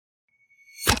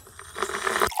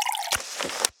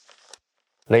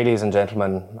Ladies and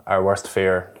gentlemen, our worst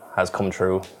fear has come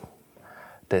true.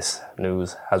 This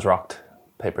news has rocked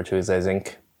Paper Tuesdays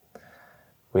Inc.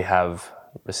 We have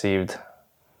received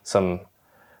some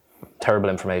terrible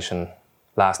information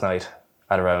last night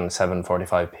at around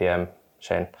 7:45 p.m.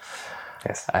 Shane.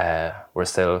 Yes. We're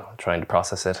still trying to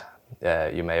process it.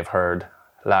 You may have heard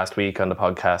last week on the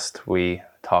podcast we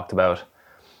talked about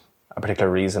a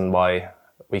particular reason why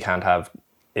we can't have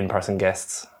in-person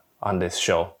guests on this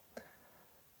show.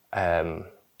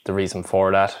 The reason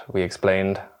for that, we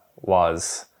explained,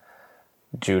 was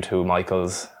due to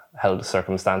Michael's health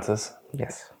circumstances.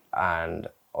 Yes. And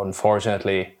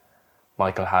unfortunately,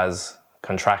 Michael has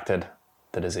contracted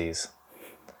the disease.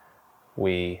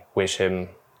 We wish him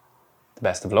the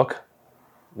best of luck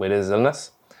with his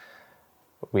illness.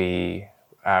 We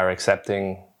are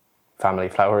accepting family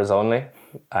flowers only,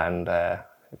 and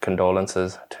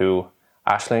condolences to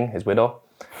Aisling, his widow.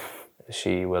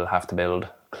 She will have to build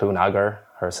Clúnagar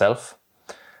herself.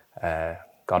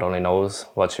 God only knows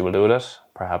what she will do with it.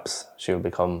 Perhaps she will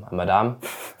become a madame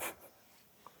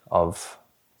of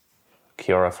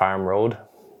Ciora Farm Road.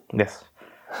 Yes.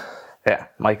 Yeah,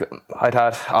 Michael. I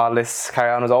thought all this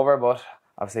carry-on was over, but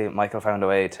obviously Michael found a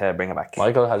way to bring it back.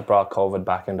 Michael has brought COVID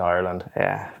back into Ireland.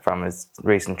 Yeah, from his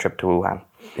recent trip to Wuhan.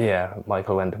 Yeah,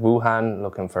 Michael went to Wuhan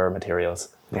looking for materials.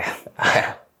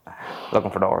 Yeah.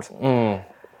 Looking for doors.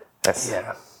 Yes.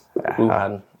 Yeah.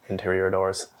 Wuhan interior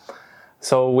doors.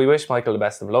 So we wish Michael the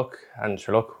best of luck, and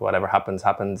sure, look, whatever happens,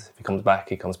 happens. If he comes back,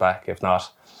 he comes back. If not,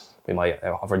 we might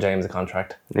offer James a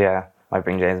contract. Yeah, might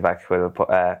bring James back. We'll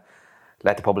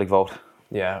let the public vote.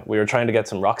 Yeah, we were trying to get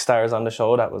some rock stars on the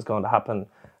show. That was going to happen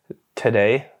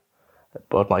today,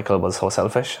 but Michael was so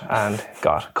selfish and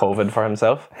got COVID for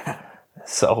himself.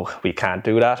 So we can't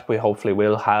do that. We hopefully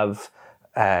will have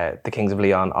the Kings of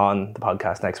Leon on the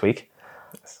podcast next week.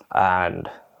 Yes. And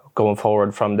going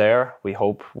forward from there, we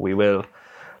hope we will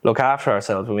look after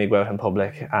ourselves when we go out in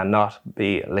public and not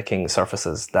be licking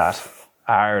surfaces that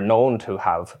are known to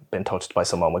have been touched by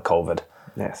someone with COVID.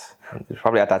 Yes. He was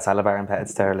probably at that salad bar in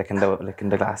Pets there, licking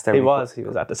the glass there. He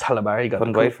was at the salad bar. He got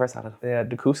couldn't wait for a salad. Yeah,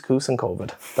 the couscous and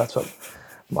COVID. That's what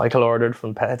Michael ordered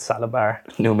from Pets Salad Bar.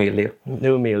 New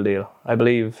meal deal. I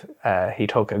believe he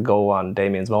took a go on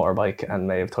Damien's motorbike and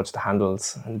may have touched the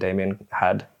handles, and Damien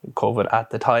had COVID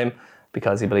at the time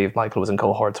because he believed Michael was in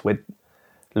cohorts with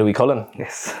Louis Cullen.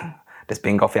 Yes. This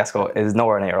bingo fiasco is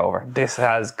nowhere near over. This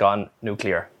has gone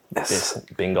nuclear. Yes. This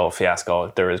bingo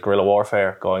fiasco. There is guerrilla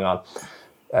warfare going on.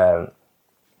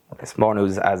 It's more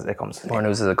news as it comes. More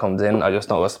news as it comes in. I just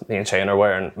noticed me and Shane are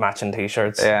wearing matching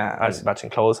t-shirts. Yeah. And matching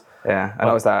clothes. Yeah, I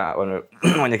noticed that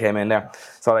when you came in there.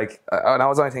 So and I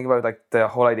was only thinking about the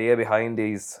whole idea behind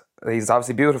these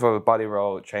obviously beautiful Body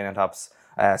Row training tops,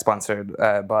 sponsored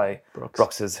by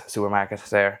Brooks's supermarket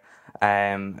there.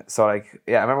 So I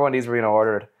remember when these were being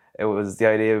ordered, it was the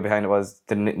idea behind it was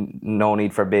no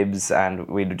need for bibs, and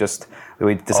we'd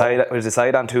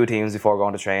decide on two teams before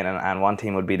going to train, and one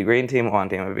team would be the green team, one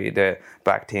team would be the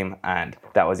black team, and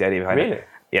that was the idea behind it. Really?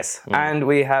 Yes, and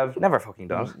we have never fucking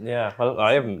done it. Yeah, well,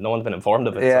 no one's been informed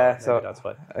of it. Yeah, so maybe that's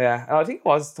why. Yeah, and I think it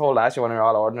was told last year when we were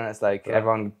all ordering it, it's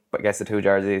everyone gets the two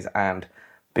jerseys, and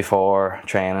before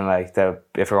training,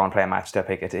 if we're going to play a match, they'll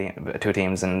pick two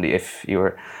teams, and if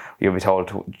you'll be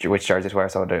told which jersey to wear,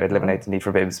 so to eliminate the need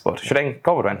for bibs. But sure thing,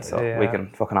 COVID went, so we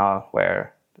can fucking all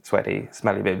wear sweaty,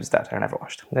 smelly bibs that are never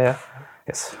washed. Yeah.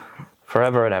 Yes.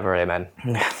 Forever and ever, amen.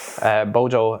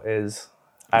 Bojo is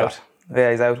out.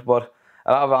 Yeah, he's out, but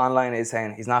a lot of online is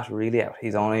saying he's not really out.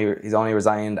 He's only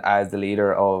resigned as the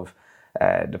leader of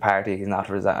the party. He's not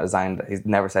resigned. He's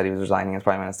never said he was resigning as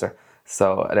Prime Minister.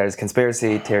 So there's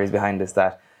conspiracy theories behind this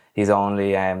that he's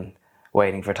only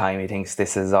waiting for time. He thinks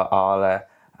this is all a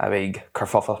big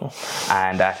kerfuffle,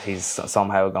 and that he's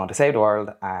somehow going to save the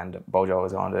world, and Bojo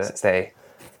is going to stay.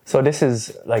 So this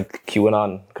is like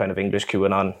QAnon, kind of English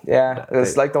QAnon. Yeah,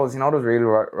 it's like those real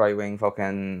right-wing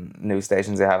fucking news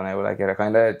stations they have now. They're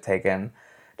kind of taking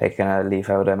a leaf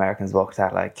out of the Americans' book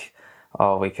that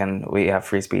we have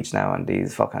free speech now, and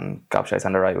these fucking gobshites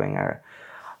on the right wing are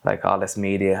all this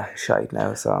media shite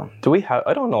now. So do we have?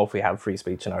 I don't know if we have free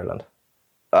speech in Ireland.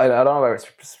 I don't know about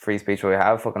free speech, but we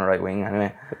have fucking right wing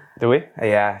anyway. Do we?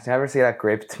 Yeah. Do you ever see that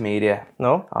Gripped media?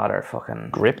 No. Oh, they're fucking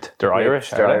Gripped. They're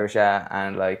Irish. They're Irish, yeah,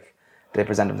 and they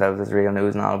present themselves as real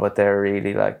news and all, but they're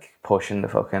really pushing the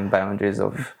fucking boundaries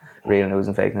of real news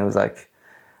and fake news. I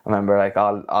remember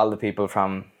all the people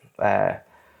from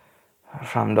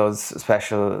those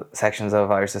special sections of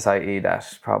Irish society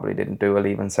that probably didn't do a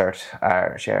Leave Insert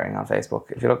are sharing on Facebook.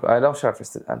 If you look,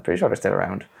 I'm pretty sure they're still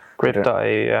around. Gripped.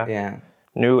 Yeah.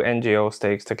 New NGO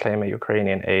stakes to claim a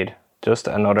Ukrainian aid Just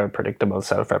another predictable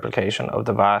self-replication of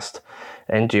the vast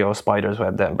NGO spider's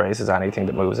web that embraces anything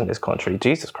that moves in this country.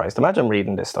 Jesus Christ, imagine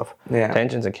reading this stuff. Yeah.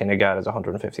 Tensions in Kinnegad as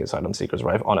 150 asylum seekers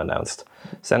arrive unannounced.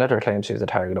 Senator claims she's the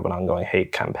target of an ongoing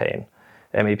hate campaign.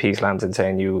 MEP slams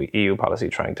insane EU policy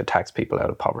trying to tax people out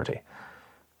of poverty.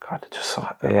 God, it just so...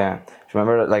 Yeah. Do you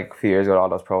remember, like, a few years ago, all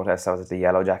those protests? I was at the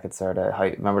Yellow Jackets or the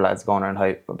high... Remember lads going around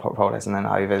protesting in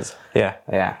high-vis? Yeah.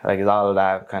 Yeah. Like, it's all of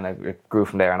that kind of grew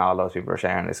from there, and all those people were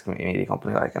sharing this media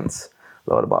company, like, and it's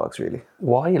a load of bollocks, really.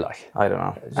 Why, like? I don't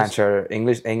know. And sure,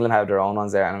 England have their own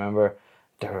ones there, and I remember,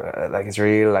 like, it's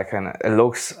real, like, kind of... It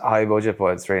looks high budget,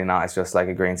 but it's really not. It's just, like,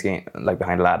 a green screen, like,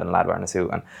 behind a lad, and a lad wearing a suit,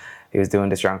 and he was doing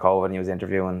this during COVID, and he was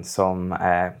interviewing some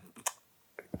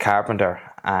carpenter,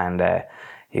 and...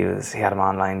 He had him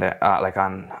online there, like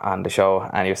on the show,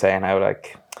 and he was saying how,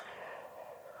 like,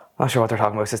 not sure what they're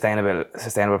talking about,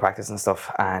 sustainable practice and stuff,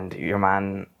 and your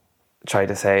man tried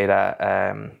to say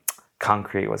that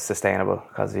concrete was sustainable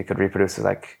because you could reproduce it,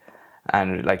 like,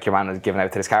 and like your man was giving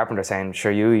out to this carpenter saying,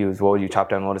 sure, you use wood, you chop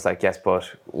down wood. It's like, yes,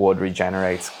 but wood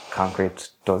regenerates, concrete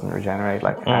doesn't regenerate,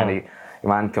 like, and your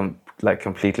man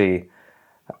completely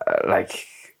like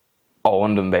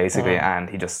owned him basically, and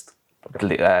he just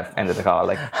ended the call,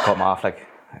 like, cut him off, like,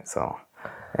 so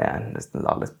yeah, and there's a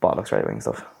lot of this bollocks right wing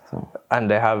stuff. So, and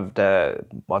they have the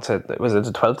was it the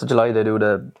 12th of July they do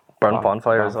the burnt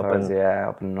bonfires up in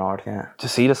the north. Yeah, to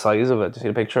see the size of it, to see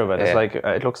the picture of it, yeah. It's like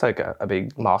it looks like a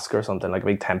big mosque or something, like a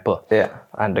big temple. Yeah,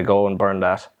 and they go and burn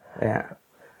that. Yeah.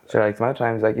 So, like, the amount of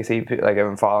times, like, you see like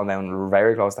everyone falling down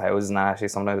very close to houses, and actually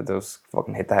sometimes those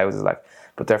fucking hit the houses, like,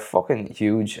 but they're fucking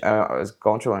huge. I was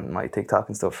going through on my TikTok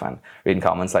and stuff and reading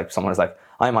comments, like, someone was like,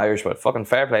 I'm Irish, but fucking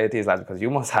fair play to these lads, because you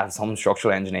must have some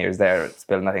structural engineers there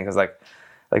building that thing, because like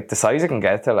the size you can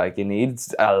get to, like, you need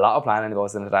a lot of planning that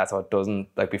goes into that, so it doesn't,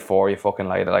 like, before you fucking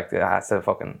light it, like, it has to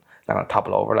fucking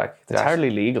topple over, like. It's hardly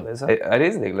legal, is it? It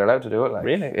is legal. They're allowed to do it, like.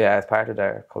 Really? Yeah, it's part of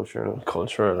their cultural,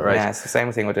 right? Yeah, it's the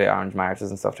same thing with the orange marches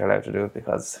and stuff. They're allowed to do it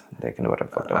because they can do whatever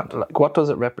the fuck they want. Like, what does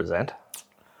it represent?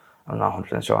 I'm not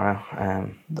 100% sure now.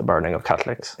 The burning of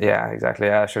Catholics. Yeah, exactly.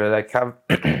 Yeah, sure. They like have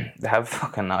they have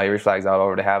fucking Irish flags all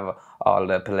over. They have all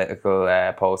the political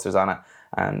posters on it,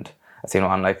 and I've seen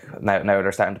one, like, now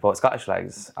they're starting to put Scottish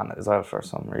flags on it as well for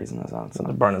some reason as well. So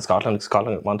the burning Scotland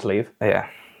want to leave. Yeah,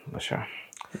 for sure.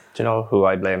 Do you know who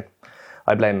I blame?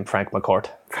 I blame Frank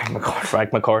McCourt.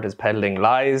 Frank McCourt is peddling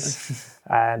lies,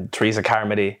 and Theresa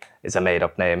Carmody is a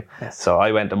made-up name. Yes. So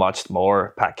I went and watched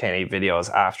more Pat Kenny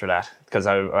videos after that, because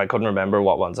I couldn't remember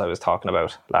what ones I was talking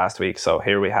about last week. So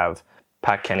here we have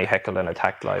Pat Kenny heckled and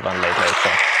attacked live on Late Late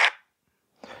Show.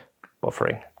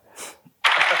 Buffering.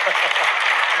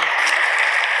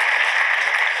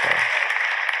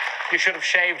 You should have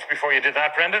shaved before you did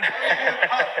that, Brendan.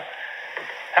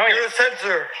 You're a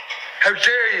censor. How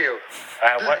dare you?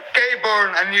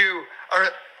 Gayborn and you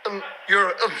are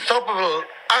you're unstoppable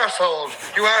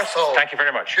arseholes. You arseholes. Thank you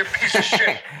very much. You piece of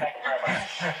shit.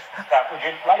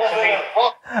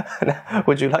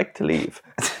 Would you like to leave?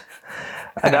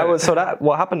 And that was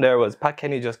what happened there was Pat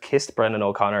Kenny just kissed Brendan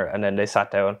O'Connor, and then they sat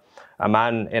down. A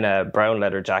man in a brown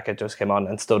leather jacket just came on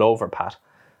and stood over Pat.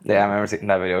 Yeah, I remember seeing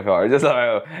that video before. Just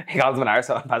like, he calls him an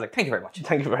arsehole, and Pat's like, thank you very much.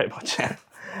 Thank you very much.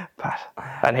 Pat.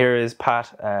 And here is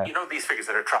Pat. You know these figures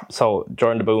that are dropped. So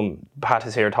during the boom, Pat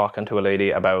is here talking to a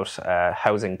lady about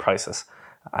housing prices,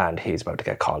 and he's about to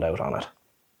get called out on it.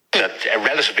 That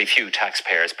relatively few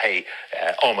taxpayers pay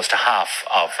almost a half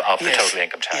of the total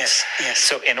income tax. Yes.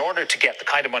 So in order to get the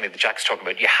kind of money that Jack's talking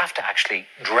about, you have to actually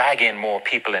drag in more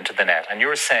people into the net. And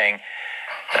you're saying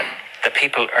that the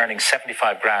people earning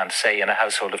 75 grand, say in a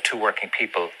household of two working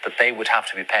people, that they would have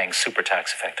to be paying super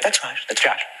tax effectively. That's right. That's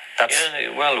right.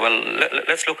 Yeah, well,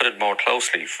 let's look at it more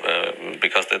closely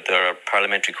because there are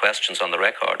parliamentary questions on the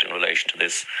record in relation to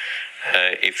this.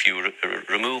 If you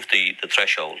remove the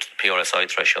threshold, the PRSI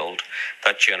threshold,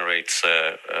 that generates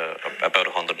about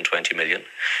 120 million.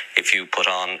 If you put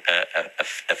on a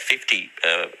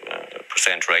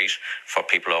 50% rate for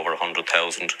people over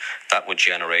 100,000, that would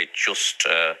generate just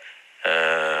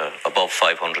above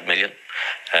 500 million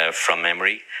from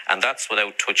memory, and that's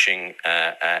without touching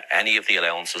any of the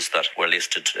allowances that were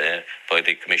listed by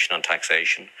the Commission on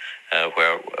Taxation,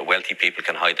 where wealthy people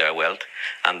can hide their wealth,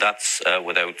 and that's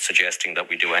without suggesting that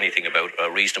we do anything about a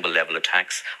reasonable level of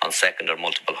tax on second or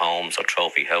multiple homes or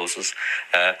trophy houses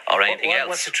or anything else.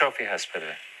 What's a trophy house, by the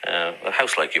way? A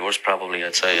house like yours, probably,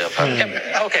 I'd say.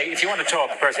 Okay, if you want to talk,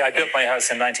 personally, I built my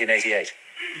house in 1988.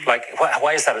 Like,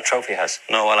 why is that a trophy house?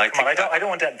 No, well, I don't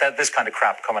want this kind of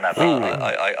crap coming out.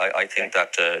 I think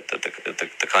that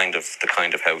the kind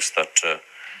of house that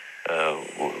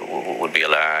would be a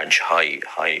large, high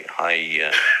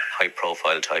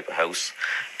high-profile type of house.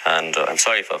 And I'm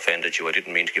sorry if I offended you. I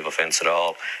didn't mean to give offence at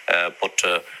all. But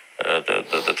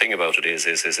the thing about it is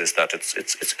that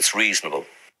it's reasonable.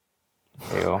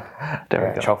 There you go. There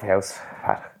we go. Trophy house,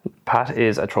 Pat. Pat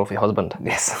is a trophy husband.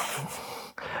 Yes.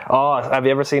 Oh, have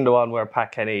you ever seen the one where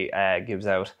Pat Kenny gives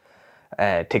out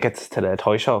tickets to the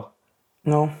toy show?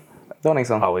 No, don't think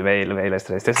so. Oh, we may list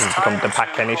this. This has become the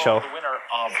Pat Kenny show. The winner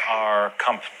of our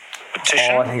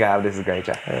competition. Oh, I think I have. This is great,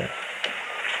 yeah.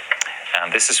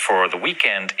 And this is for the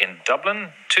weekend in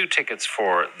Dublin. 2 tickets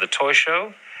for the toy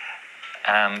show.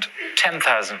 And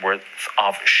 10,000 worth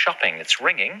of shopping. It's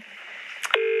ringing.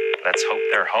 Let's hope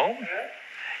they're home.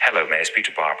 Hello, may I speak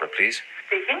to Barbara, please?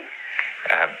 Speaking.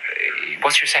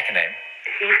 What's your second name?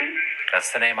 Phoebe.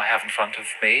 That's the name I have in front of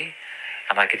me.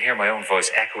 And I can hear my own voice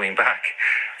echoing back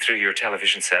through your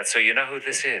television set. So you know who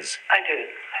this is? I do.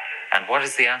 And what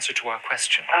is the answer to our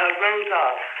question? Roald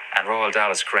Dahl. And Roald Dahl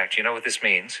is correct. You know what this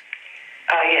means?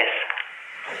 Yes.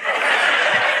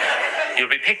 You'll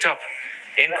be picked up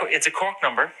in... It's a Cork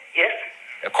number. Yes.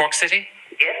 Cork City?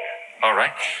 Yes. All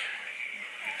right.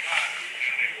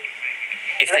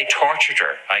 If they tortured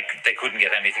her, they couldn't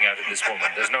get anything out of this woman.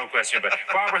 There's no question about it.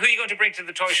 Barbara, who are you going to bring to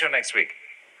the toy show next week?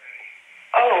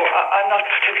 Oh, I'm not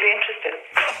particularly interested.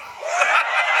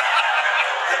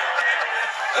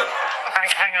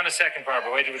 Hang on a second,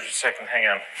 Barbara. Wait a second. Hang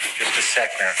on. Just a sec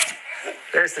now.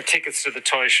 There's the tickets to the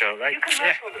toy show, right? You can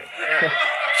wrestle them. Yeah.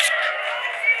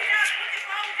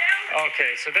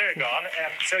 Okay, so they're gone.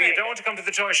 So you don't want to come to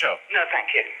the toy show? No,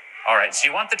 thank you. All right, so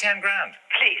you want the 10 grand?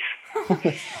 Please. Well,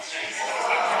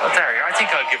 there you are. I think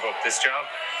I'll give up this job.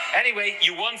 Anyway,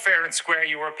 you won fair and square.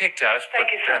 You were picked out.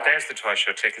 Thank you so much. There's the toy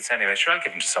show tickets anyway. Sure, I'll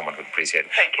give them to someone who'd appreciate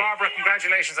it. Thank you. Barbara,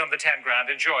 congratulations on the 10 grand.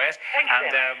 Enjoy it. Thank you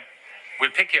And very much.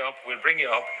 we'll pick you up. We'll bring you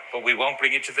up, but we won't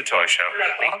bring you to the toy show.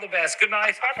 Lovely. All the best. Good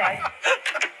night. Bye-bye.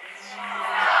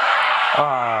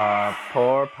 Ah,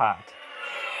 poor Pat.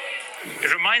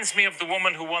 It reminds me of the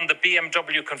woman who won the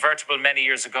BMW convertible many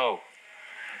years ago.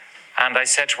 And I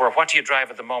said to her, what do you drive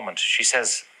at the moment? She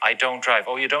says, I don't drive.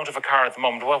 Oh, you don't have a car at the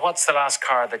moment? Well, what's the last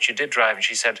car that you did drive? And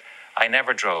she said, I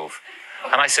never drove.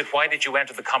 And I said, why did you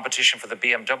enter the competition for the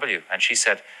BMW? And she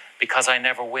said, because I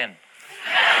never win.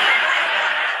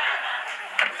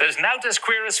 There's Nout as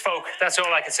Queer as Folk. That's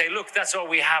all I can say. Look, that's all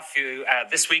we have for you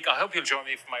this week. I hope you'll join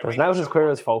me for my There's radio now as show. queer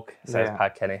as folk, says Yeah.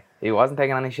 Pat Kenny. He wasn't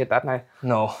taking any shit that night.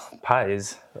 No, Pat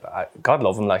is... God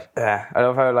love him, like. Yeah, I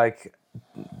love how like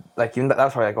even that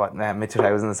was probably like what mid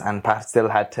 2000s, and Pat still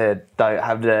had to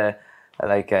have the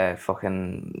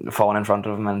fucking phone in front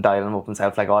of him and dial him up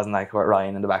himself. Like it wasn't like with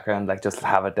Ryan in the background, like just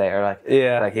have it there. Like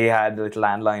Yeah. like he had the little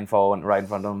landline phone right in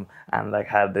front of him and like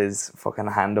had his fucking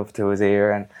hand up to his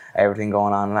ear and everything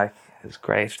going on. Like it was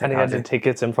great. And he had the technology.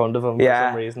 tickets in front of him for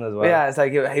some reason as well. Yeah, it's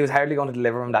like he was hardly going to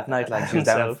deliver him that night. Like she was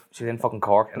Himself. she was in fucking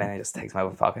Cork, and then he just takes him out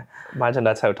of his pocket. Imagine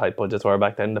that's how tight budgets were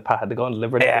back then. The Pat had to go and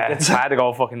deliver the Yeah, tickets. he had to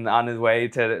go fucking on his way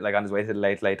to the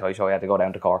late toy show. He had to go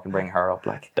down to Cork and bring her up.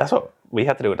 Like That's what we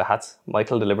had to do with the hats.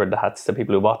 Michael delivered the hats to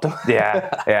people who bought them.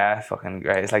 yeah, fucking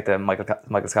great. It's like the Michael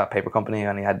Scott Paper Company,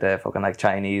 and he had the fucking like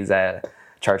Chinese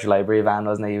church library van,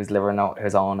 wasn't he? He was delivering out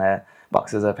his own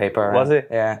boxes of paper. Was he?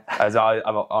 Yeah. I've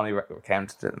only came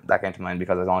to mind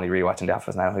because I was only rewatching The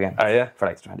Office now again. Are you? For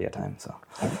like the 20th time. So.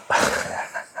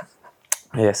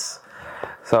 Yes.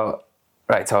 So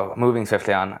right. So moving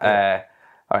swiftly on.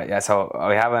 All right, yeah, so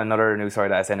we have another news story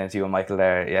that I sent in to you and Michael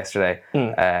there yesterday.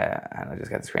 And I'll just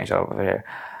get the screenshot over here.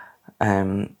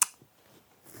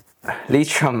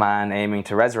 Leitrim man aiming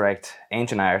to resurrect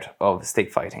ancient art of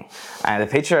stick fighting. And the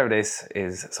picture of this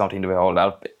is something to behold.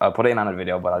 I'll put it in on a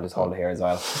video, but I'll just hold it here as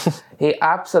well. He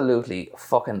absolutely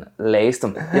fucking laced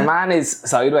him. Your man is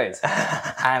sideways.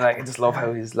 And like, I just love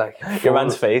how he's like... Your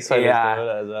man's face, I yeah, just do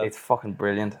that as well. it's fucking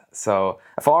brilliant. So,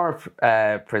 a former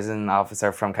prison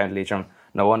officer from County Leitrim,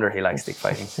 no wonder he likes stick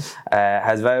fighting,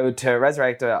 has vowed to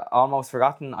resurrect the almost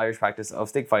forgotten Irish practice of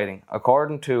stick fighting.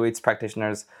 According to its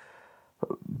practitioners,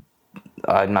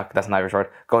 that's an Irish word,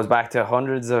 goes back to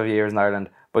hundreds of years in Ireland,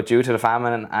 but due to the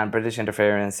famine and British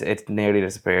interference, it nearly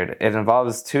disappeared. It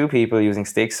involves two people using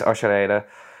sticks or shillelagh,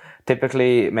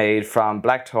 typically made from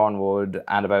blackthorn wood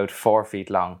and about 4 feet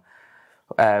long.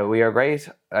 We are great,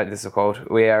 this is a quote,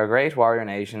 "We are a great warrior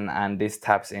nation and this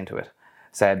taps into it,"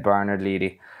 said Bernard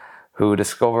Leedy, who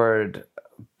discovered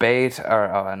bait,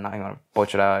 I'm not going to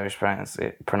butcher that Irish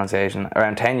pronunciation,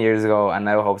 around 10 years ago and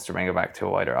now hopes to bring it back to a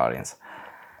wider audience.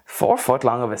 4 foot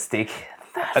long of a stick.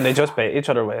 And they just bait each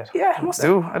other with it. Yeah, it must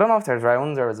do. I don't know if there's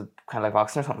rounds or is it kind of like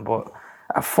boxing or something, but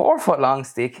a 4 foot long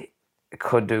stick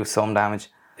could do some damage.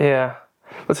 Yeah.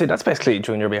 But see, that's basically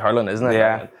Junior B. Hurling, isn't it?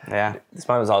 Yeah. This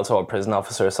man was also a prison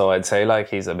officer, so I'd say like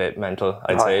he's a bit mental.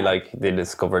 I'd say like they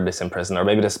discovered this in prison, or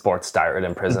maybe the sport started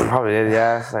in prison. Probably did,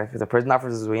 yeah. It's like the prison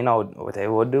officers we know, what they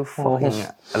would do fucking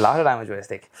a lot of damage with a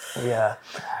stick. Yeah.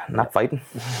 Not fighting.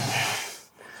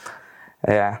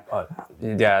 Yeah.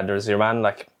 Yeah, there's your man,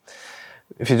 like,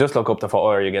 if you just look up the photo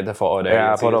or you get the photo there,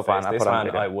 Yeah, you put up on. this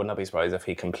man, I would not be surprised if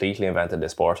he completely invented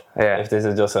this sport. Yeah. If this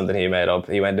is just something he made up.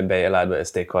 He went and bait a lad with a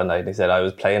stick one night and he said, I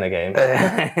was playing a game.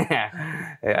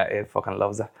 Yeah, he fucking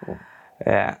loves it.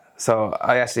 Yeah. So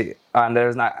I actually, and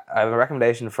I have a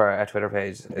recommendation for a Twitter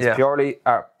page. It's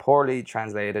poorly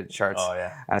translated shirts. Oh,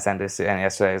 yeah. And I sent this to him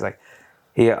yesterday. It's like,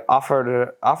 he offered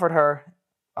her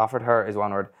is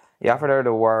one word. He offered her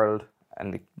the world,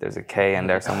 and there's a K in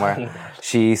there somewhere.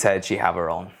 She said she have her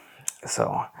own.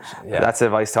 So that's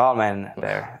advice to all men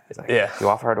there. It's like, you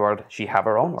offer her the world, she have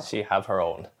her own world. She have her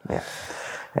own. Yeah.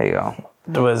 There you go.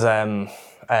 There was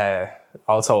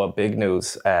also a big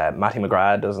news. Matty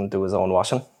McGrath doesn't do his own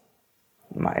washing.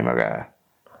 Matty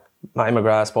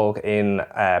McGrath spoke in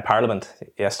Parliament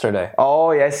yesterday.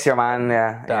 Oh yes, your man.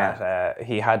 Yeah. That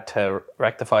he had to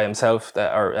rectify himself,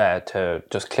 to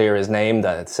just clear his name,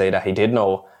 that say that he did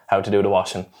know how to do the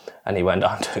washing, and he went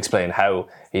on to explain how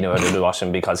he knew how to do the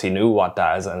washing because he knew what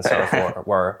Daz and stuff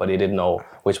were, but he didn't know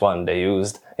which one they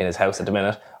used in his house at the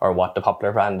minute or what the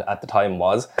popular brand at the time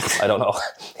was. I don't know.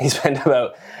 He spent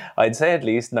about, I'd say, at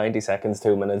least 90 seconds,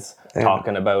 2 minutes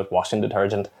talking about washing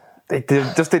detergent. It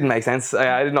just didn't make sense.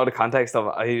 I didn't know the context of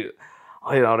it.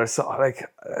 I don't know. There's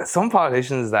some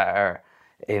politicians that are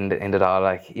in the Dáil,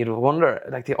 like, you'd wonder,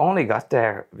 like, they only got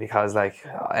there because, like,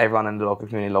 everyone in the local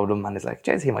community loved them, and it's like,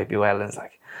 jeez, he might be well, and it's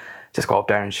like, just go up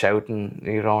there and shout, and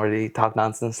you don't really talk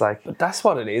nonsense, like. But that's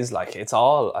what it is, like, it's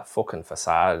all a fucking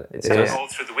facade. It's just all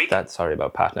through the week. Sorry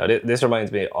about Pat now. This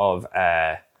reminds me of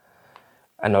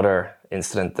another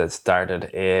incident that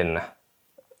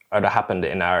happened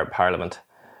in our Parliament.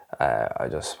 I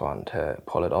just want to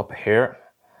pull it up here.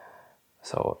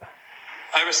 So,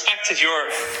 I respected your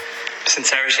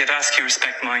sincerity. I'd ask you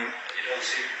respect mine.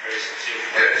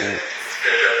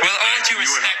 Well, all due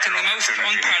respect in the most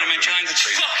unparliamentary language.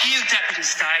 Fuck you, Deputy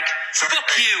Stagg. Fuck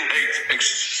you.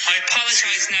 I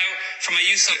apologise now for my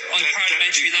use of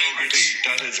unparliamentary language.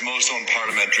 That is most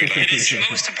unparliamentary language. It is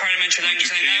most unparliamentary language.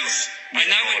 I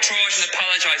now withdraw it and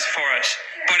apologise for it.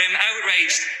 But I'm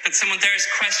outraged that someone dares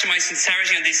question my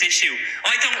sincerity on this issue.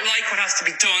 I don't like what has to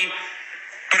be done,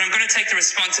 but I'm going to take the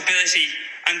responsibility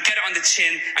and get it on the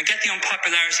chin and get the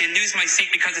unpopularity and lose my seat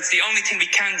because it's the only thing we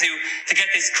can do to get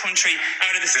this country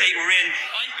out of the state we're in.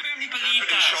 I firmly believe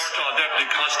that.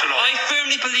 I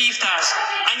firmly believe that.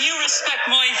 And you respect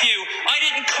my view. I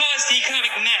didn't cause the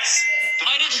economic mess.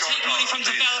 I didn't take money from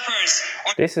developers.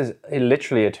 This is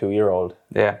literally a 2-year-old.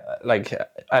 Yeah. Like,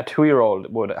 a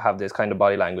 2-year-old would have this kind of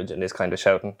body language and this kind of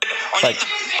shouting. Like,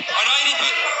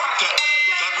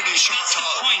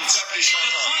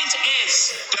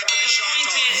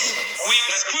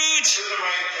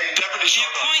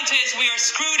 we are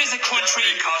screwed as a country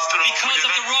because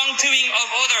of the wrongdoing of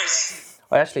others.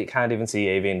 I actually can't even see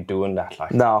Avian doing that.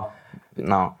 Like, No.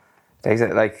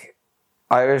 Like,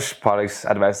 Irish politics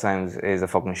at the best times is a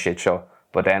fucking shit show.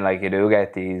 But then, like, you do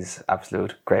get these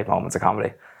absolute great moments of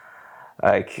comedy.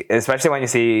 Like, especially when you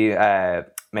see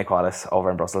Mick Wallace over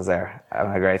in Brussels there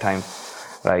having a great time.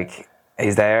 Like,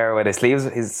 he's there with his sleeves,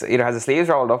 he's either has his sleeves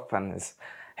rolled up and his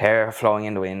hair flowing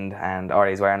in the wind, or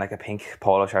he's wearing like a pink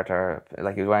polo shirt, or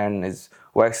like he's wearing his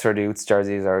Wexford Youths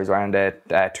jerseys, or he's wearing the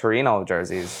Torino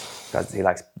jerseys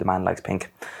because the man likes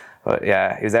pink. But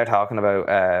yeah, he was there talking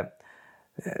about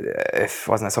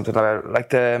wasn't it something about like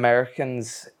the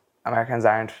Americans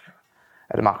aren't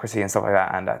a democracy and stuff like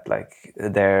that, and that like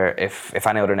if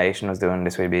any other nation was doing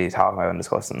this, we'd be talking about and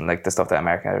discussing like the stuff that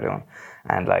Americans are doing.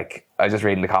 And like I was just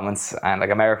reading the comments, and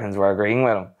like Americans were agreeing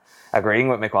with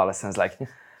Mick Wallace, and it's like,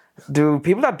 do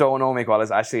people that don't know Mick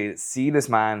Wallace actually see this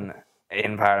man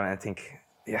in Parliament and think,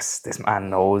 yes, this man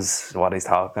knows what he's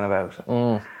talking about?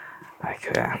 Like,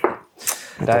 yeah.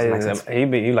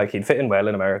 He'd fit in well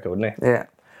in America, wouldn't he? Yeah.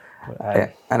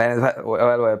 And then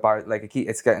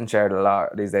it's getting shared a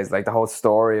lot these days, like the whole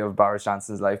story of Boris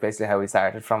Johnson's life, basically how he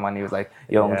started from when he was like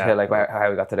young to like how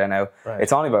he got to there now. Right.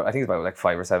 It's only I think it's about like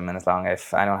 5 or 7 minutes long.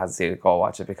 If anyone hasn't seen it, go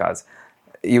watch it, because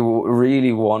you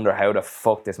really wonder how the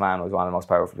fuck this man was one of the most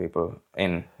powerful people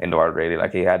in the world, really.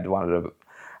 Like, he had one of the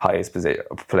highest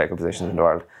political positions in the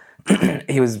world.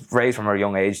 He was raised from a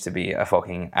young age to be a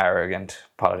fucking arrogant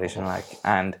politician, like,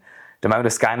 and the amount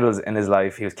of scandals in his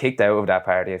life, he was kicked out of that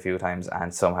party a few times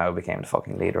and somehow became the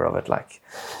fucking leader of it. Like,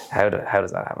 how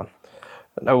does that happen?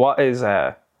 Now, what is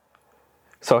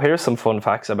So here's some fun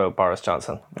facts about Boris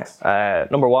Johnson. Yes.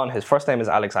 Number one, his first name is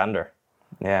Alexander.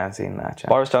 Yeah, I've seen that. Yeah.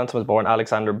 Boris Johnson was born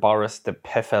Alexander Boris de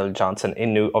Pfeffel Johnson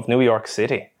of New York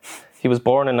City. He was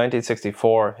born in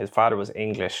 1964. His father was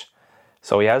English.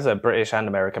 So he has a British and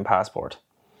American passport.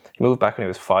 He moved back when he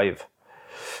was 5.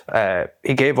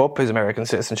 He gave up his American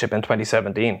citizenship in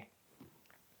 2017.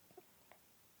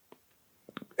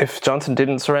 If Johnson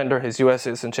didn't surrender his US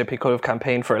citizenship, he could have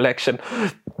campaigned for election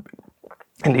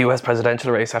in the US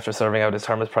presidential race after serving out his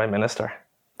term as Prime Minister.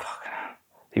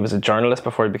 He was a journalist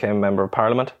before he became a Member of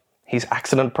Parliament. He's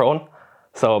accident prone.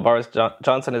 So Boris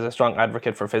Johnson is a strong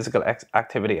advocate for physical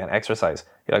activity and exercise.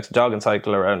 He likes to jog and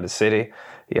cycle around the city.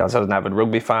 He also is an avid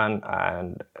rugby fan,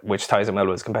 and which ties him well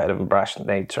with his competitive and brash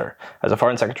nature. As a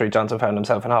Foreign Secretary, Johnson found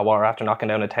himself in hot water after knocking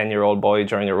down a 10-year-old boy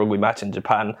during a rugby match in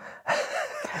Japan.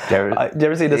 Do you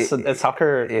ever see this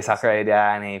soccer? Yeah, soccer aid,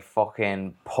 yeah, and he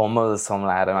fucking pummels some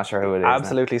lad. I'm not sure who it is.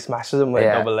 Absolutely smashes him with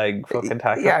a double leg fucking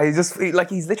tackle. Yeah,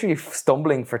 he's literally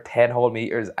stumbling for 10 whole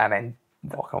meters and then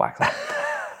fucking whacks him.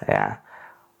 Yeah.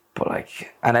 But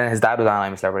and then his dad was on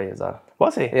I'm a Celebrity as well.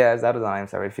 Was he? Yeah, his dad was on I'm a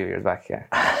Celebrity a few years back, yeah.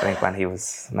 I think when he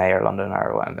was Mayor of London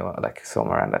or when,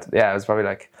 somewhere around that. Yeah, it was probably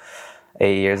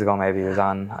 8 years ago maybe he was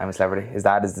on I'm a Celebrity. His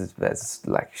dad is as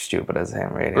stupid as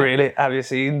him, really. Really? Have you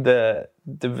seen the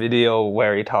video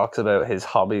where he talks about his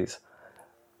hobbies?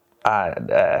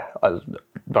 And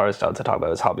Boris Johnson talked about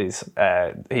his hobbies.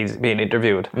 He's being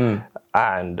interviewed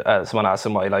and someone asked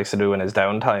him what he likes to do in his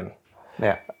downtime.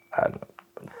 Yeah.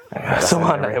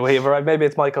 Someone, maybe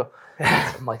it's Michael.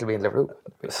 Michael being Liverpool.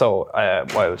 So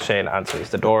while Shane answers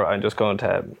the door, I'm just going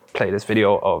to play this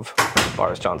video of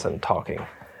Boris Johnson talking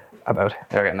about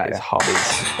his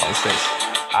hobbies once this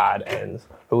ad ends.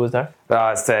 Who was there?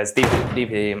 It says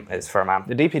DPD is for ma'am.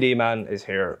 The DPD man is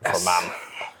here for ma'am.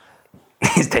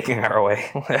 He's taking her away.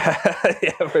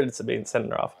 Yeah, for Sabine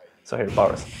sending her off. So here,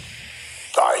 Boris.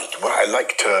 I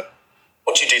like to...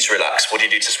 What do you do to relax? What do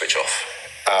you do to switch off?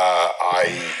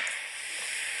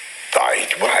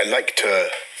 I like to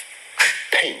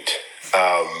paint,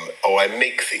 or I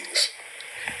make things.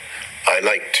 I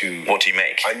like to... What do you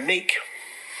make?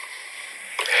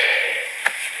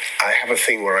 I have a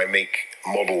thing where I make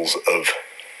models of...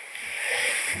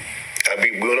 when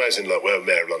I was in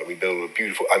Mayor of London, we built a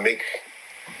beautiful... I make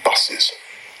buses.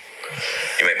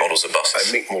 You make models of buses?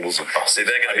 I make models of buses. They're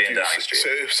going to be in Downing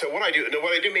Street. So what I do... No,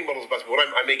 what I do make models of buses, but what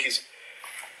I make is...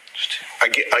 I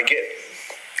get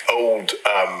old,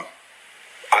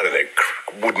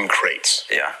 wooden crates.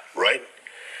 Yeah. Right?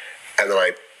 And then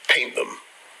I paint them.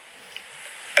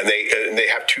 And they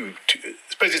have two I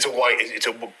suppose it's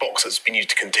a box that's been used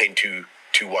to contain two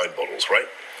wine bottles, right?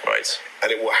 Right.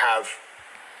 And it will have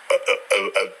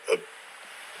a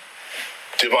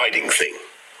dividing thing.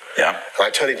 Yeah. And I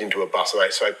turn it into a bus, and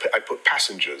I put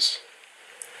passengers.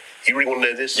 You really want to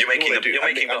know this? You're making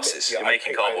buses. You're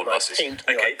making cardboard buses.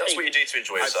 Okay, that's what you do to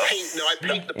enjoy yourself. I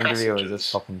paint the Interviewer passengers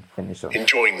just fucking finished up.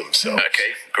 enjoying themselves.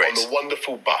 Okay, great. On the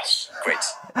wonderful bus. Great.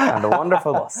 And the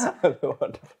wonderful bus.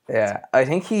 Yeah, I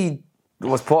think he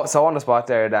was put so on the spot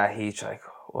there that he's like,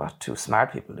 what do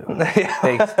smart people do?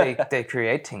 They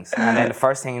create things. And then the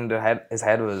first thing in his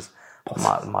head was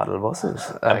model buses.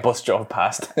 A bus drove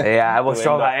past. Yeah, a bus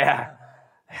drove past,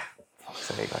 yeah. Fuck's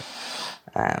sake,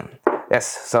 yes,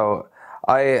 so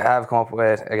I have come up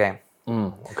with a game.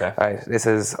 Okay. Right, this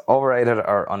is overrated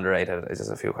or underrated. It's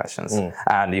just a few questions.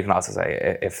 And you can also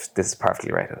say if this is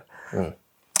perfectly rated.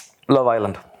 Love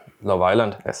Island. Love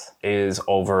Island, yes, is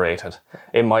overrated.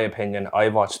 In my opinion,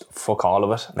 I've watched fuck all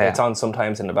of it. Yeah. It's on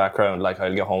sometimes in the background, like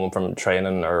I'll get home from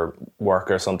training or work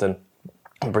or something.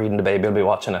 I'm breeding the baby, I'll be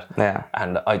watching it. Yeah.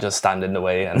 And I just stand in the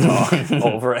way and talk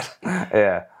over it.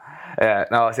 Yeah. Yeah.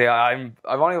 No, see, I've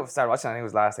only started watching, I think it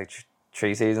was last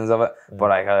 3 seasons of it,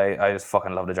 but I just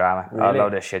fucking love the drama. Really? I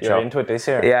love this shit show. You're into it this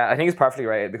year? Yeah, I think it's perfectly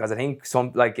rated because I think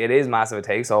it is massive. It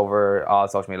takes over all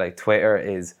social media. Like Twitter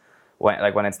is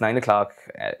when it's 9 o'clock,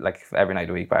 every night of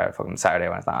the week, bar fucking Saturday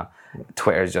when it's on,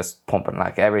 Twitter is just pumping.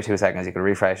 Like every 2 seconds you can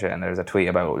refresh it and there's a tweet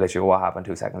about literally what happened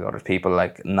 2 seconds ago. There's people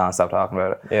non-stop talking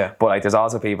about it. Yeah. But there's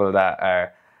also people that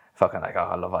are fucking oh,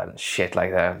 I Love Island shit.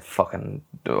 Like they're fucking,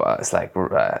 it's like,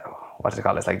 what do they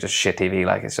call it? It's like just shit TV.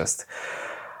 Like it's just,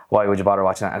 why would you bother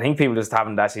watching it? I think people just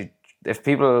haven't actually, if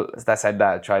people that said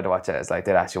that tried to watch it, it's like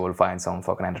they actually will find some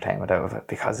fucking entertainment out of it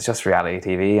because it's just reality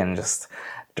TV and just,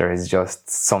 there is just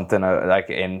something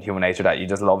in human nature that you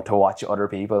just love to watch other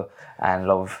people and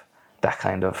love that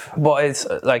kind of. But it's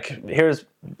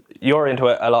you're into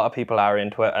it, a lot of people are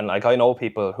into it, and I know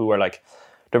people who are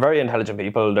they're very intelligent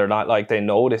people. They're not like, they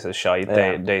know this is shite.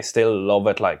 They still love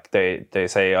it. Like they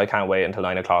say, I can't wait until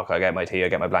 9 o'clock. I get my tea, I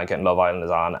get my blanket, and Love Island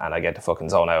is on, and I get to fucking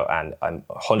zone out, and I'm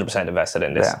 100% invested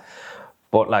in this. Yeah.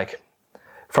 But like,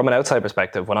 from an outside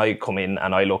perspective, when I come in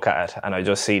and I look at it and I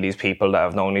just see these people that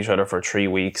have known each other for 3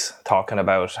 weeks talking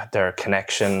about their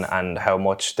connection and how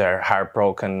much they're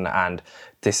heartbroken, and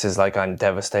this is like, I'm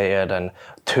devastated, and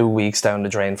 2 weeks down the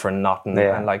drain for nothing.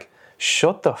 And like,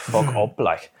 shut the fuck up.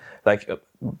 Like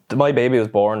my baby was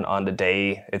born on the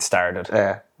day it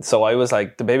started. So I was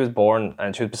like, the baby was born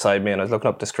and she was beside me, and I was looking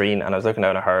up the screen and I was looking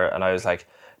down at her, and I was like,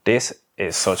 this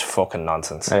is such fucking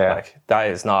nonsense. Like, that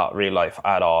is not real life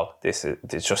at all. It's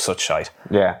just such shite.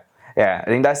 Yeah. I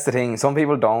think that's the thing. Some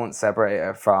people don't separate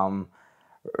it from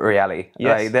reality.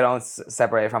 Like, they don't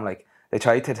separate from, like, they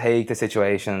try to take the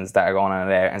situations that are going on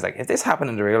there, and it's like, if this happened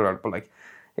in the real world, but like,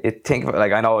 think of it,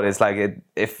 like, I know it is like,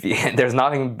 if there's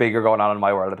nothing bigger going on in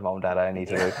my world at the moment that I need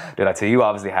to do that. So you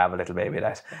obviously have a little baby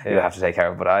that you have to take care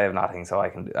of, but I have nothing, so I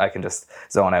can just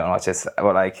zone out and watch this.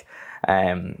 But like,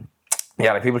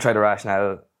 like, people try to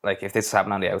rationale, like, if this was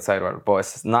happening on the outside world, but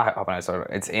it's not happening outside,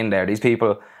 it's in there. These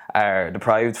people are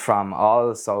deprived from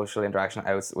all social interaction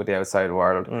with the outside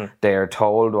world. They're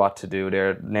told what to do.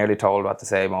 They're nearly told what to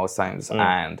say most times,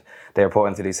 and they're put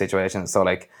into these situations. So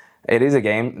like, it is a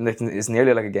game. It's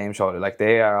nearly like a game show. Like,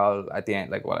 they are all at the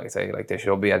end, like what I say, like, they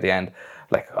should be at the end.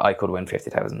 Like, I could win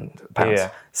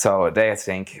 £50,000. So they have to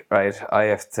think, right, I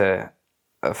have to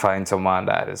find someone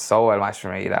that is so well matched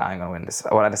for me that I'm going to win this.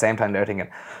 Well, at the same time, they're thinking,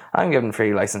 I'm given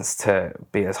free license to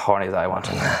be as horny as I want.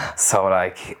 So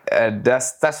like,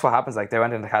 that's what happens. Like, they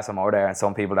went into Castlemore there, and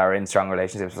some people that are in strong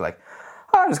relationships were like,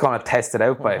 I'm just going to test it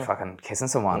out by fucking kissing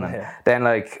someone. And then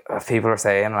like, people are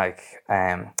saying like,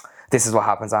 this is what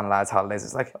happens on lads' holidays.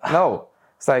 It's like, no.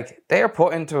 It's like, they are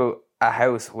put into a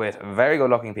house with very good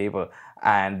looking people,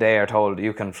 and they are told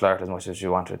you can flirt as much as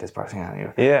you want with this person.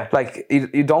 And like,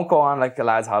 you don't go on like a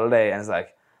lad's holiday and it's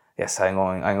like, yes, I'm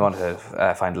going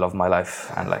to find the love of my life,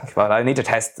 and like, but I need to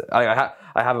test. I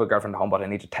have a girlfriend at home, but I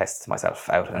need to test myself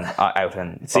out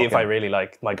and see if I really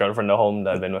like my girlfriend at home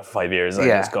that I've been with for 5 years. I'm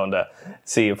just going to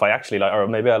see if I actually like, or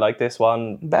maybe I like this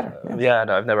one better. That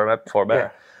I've never met before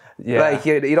better. Like,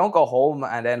 you don't go home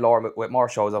and then Laura Whitmore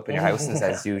shows up in your house and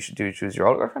says, do you choose your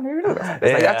old girlfriend or your new girlfriend?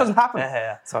 It's like, that doesn't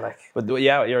happen. So like, but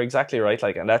you're exactly right.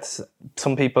 Like, and that's,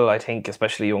 some people, I think,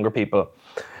 especially younger people,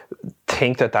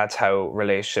 think that that's how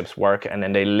relationships work, and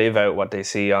then they live out what they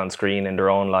see on screen in their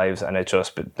own lives, and it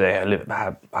just, they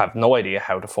have no idea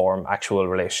how to form actual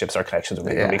relationships or connections with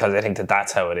people, because they think that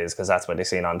that's how it is, because that's what they've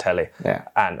seen on telly.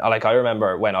 And like, I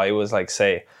remember when I was like,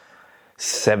 say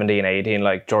 17, 18,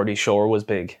 like, Geordie Shore was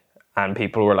big, and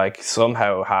people were like,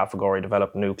 somehow half of Gorey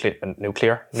developed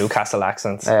Newcastle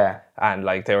accents. And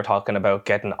like, they were talking about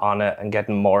getting on it and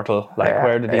getting mortal. Like,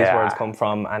 where did these words come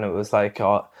from? And it was like,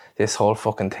 this whole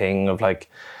fucking thing of like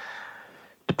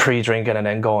the pre-drinking and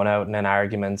then going out and then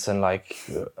arguments, and like,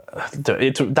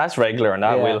 that's regular, and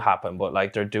that will happen. But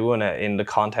like, they're doing it in the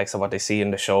context of what they see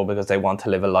in the show, because they want to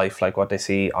live a life like what they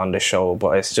see on the show,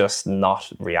 but it's just not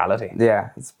reality.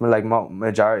 It's like,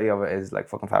 majority of it is like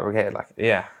fucking fabricated. Like,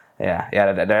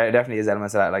 there definitely is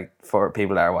elements of that, like, for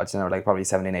people that are watching, or like probably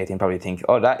 17, 18, probably think,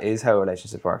 oh, that is how a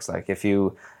relationship works. Like, if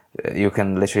you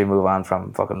can literally move on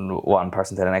from fucking one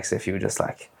person to the next if you just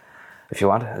like, if you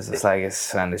want it. It's just like,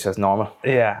 it's just normal.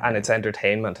 And it's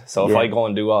entertainment. So if I go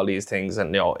and do all these things,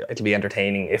 and it'll be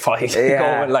entertaining if I go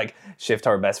and like shift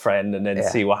her best friend and then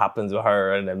see what happens with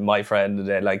her, and then my friend, and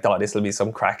then like, this will be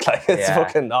some crack. Like, it's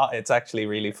fucking not. It's actually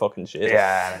really fucking shit.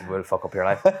 And it will fuck up your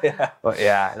life. But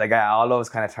like, all those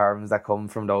kind of terms that come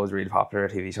from those really popular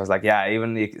TV shows, like,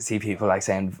 even you see people like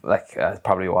saying, like,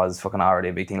 probably was fucking already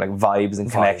a big thing, like vibes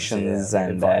and connections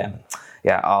and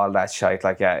all that shit.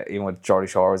 Like, even with Geordie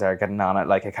Shore was there getting on it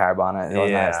like a car bonnet. It was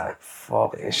nice. Like,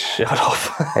 fuck, shut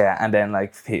up. And then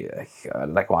like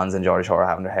ones in Geordie Shore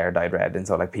having their hair dyed red, and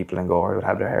so like people in Gore would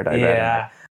have their hair dyed red.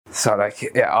 So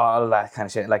like, all that kind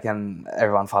of shit. Like, and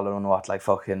everyone following what like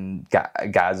fucking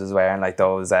Gaz was wearing, like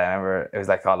those. I remember it was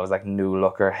like all those like New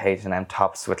Looker H&M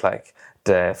tops with like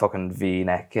the fucking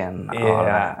V-neck and all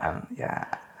that. And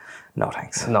no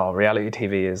thanks. No, reality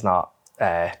TV is not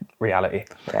reality.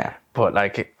 But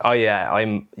like,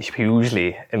 I'm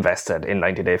hugely invested in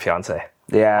 90 Day Fiancé.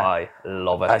 I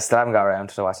love it. I still haven't got around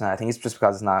to watching it. I think it's just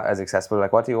because it's not as accessible.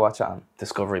 Like, what do you watch it on?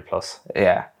 Discovery Plus. We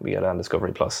get it on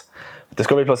Discovery Plus.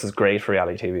 Discovery Plus is great for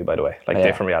reality TV, by the way. Like,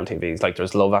 different reality TVs. Like,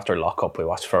 there's Love After Lockup we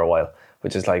watched for a while,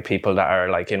 which is like people that are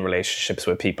like in relationships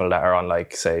with people that are on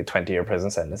like, say, 20-year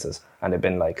prison sentences, and they've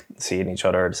been like seeing each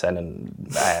other, sending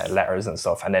letters and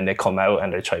stuff, and then they come out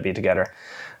and they try to be together.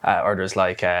 Or there's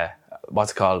like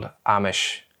what's it called?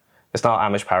 Amish. It's not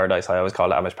Amish Paradise. I always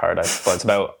call it Amish Paradise, but it's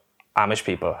about Amish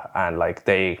people, and like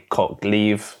they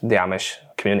leave the Amish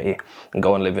community and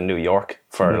go and live in New York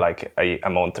for like a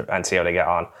month and see how they get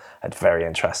on. It's very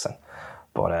interesting.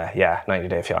 But 90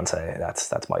 Day Fiancé,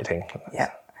 that's my thing.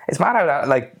 Yeah. It's mad how that,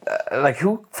 like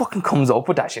who fucking comes up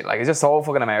with that shit? Like, it's just so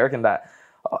fucking American that,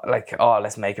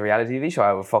 let's make a reality TV show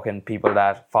out of fucking people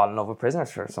that fall in love with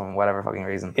prisoners for some whatever fucking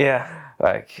reason. Yeah.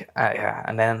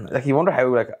 And then, like, you wonder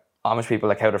how, like, Amish people,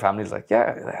 like, how their families, like,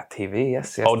 yeah, they have TV,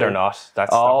 yes. Oh, they're not.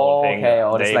 That's the whole thing. Okay.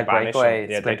 Oh, it's They like banish Breakaway,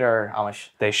 them. Yeah, Splinter, Amish.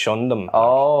 They shun them.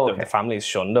 Oh, Like, okay. the families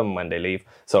shun them when they leave.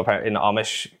 So apparently in the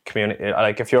Amish community,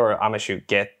 like if you're Amish, you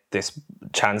get this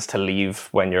chance to leave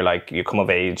when you're like, you come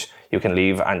of age, you can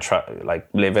leave and try, like,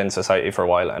 live in society for a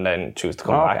while and then choose to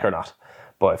come back or not.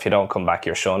 But if you don't come back,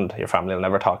 you're shunned. Your family will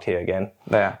never talk to you again.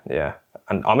 Yeah. Yeah.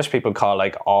 And Amish people call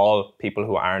like all people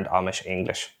who aren't Amish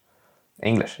English.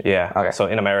 English? Yeah. Okay. So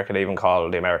in America, they even call all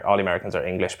the Americans are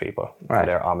English people. Right.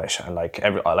 They're Amish, and like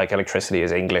like electricity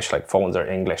is English, like phones are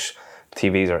English,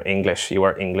 TVs are English. You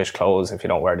wear English clothes if you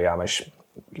don't wear the Amish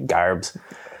garbs.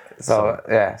 So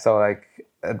like,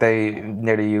 they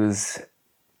nearly use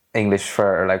English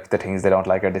for like the things they don't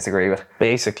like or disagree with.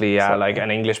 Basically, yeah.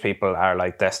 And English people are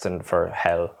like destined for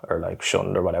hell or like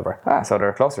shunned or whatever. So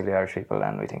they're closer to the Irish people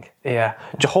than we think. Yeah.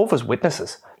 Jehovah's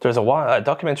Witnesses. There's a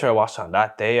documentary I watched on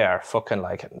that. They are fucking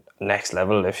like next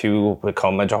level. If you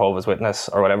become a Jehovah's Witness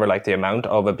or whatever, like the amount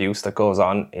of abuse that goes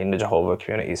on in the Jehovah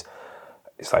communities,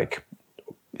 it's like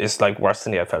worse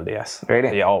than the FLDS.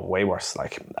 Really? Yeah, way worse.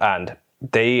 And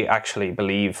they actually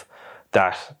believe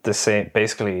that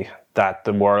that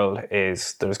the world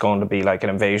there's going to be like an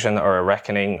invasion or a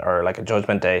reckoning or like a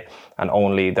judgment day, and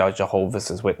only the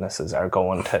Jehovah's Witnesses are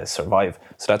going to survive.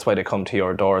 So that's why they come to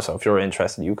your door. So if you're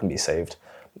interested, you can be saved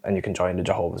and you can join the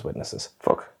Jehovah's Witnesses.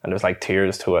 Fuck. And there's like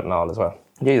tiers to it and all as well.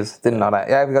 Jeez, didn't know that.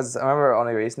 Yeah, because I remember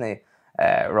only recently,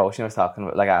 Roisin was talking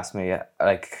about, like, asked me,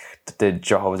 like, did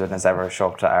Jehovah's Witnesses ever show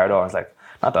up to our door? I was like,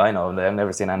 not that I know, I've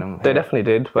never seen any. They definitely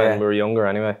did when we were younger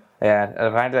anyway. Yeah, and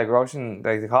apparently, like, Roisin,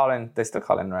 like, they still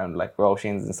call in around, like,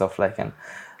 Roisin's and stuff, like, and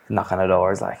knock on the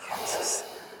doors, like, it's just,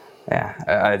 yeah.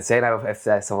 I'd say now if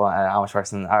someone, an Amish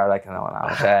person, or like, no, an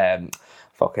Amish,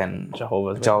 fucking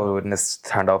Jehovah's Witness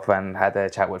turned up and had a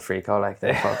chat with Frico, like,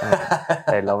 they fucking,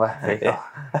 they love it, Frico.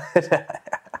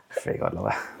 Frico would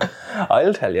love it.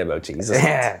 I'll tell you about Jesus.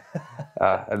 Yeah.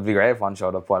 It'd be great if one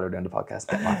showed up while we were doing the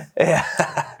podcast. Yeah.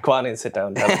 Go on in, sit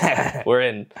down. We're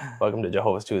in. Welcome to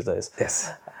Jehovah's Tuesdays.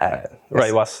 Yes.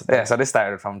 Right, what's... Yeah, so this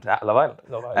started from Love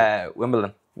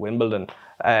Island. Wimbledon.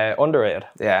 Underrated.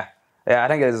 Yeah. Yeah, I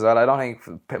think it is as well. I don't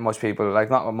think much people,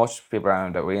 like, not much people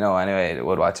around that we know anyway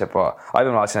would watch it, but I've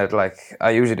been watching it, like,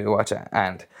 I usually do watch it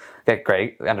and get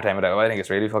great entertainment out of it. I think it's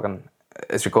really fucking...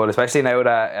 It's good, especially now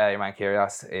that your man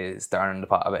Kyrgios is stirring the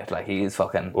pot a bit. Like, he's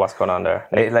fucking... What's going on there?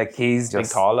 Like, he's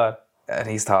just... Big tall lad. And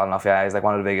he's tall enough, yeah. He's like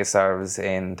one of the biggest servers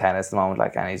in tennis at the moment,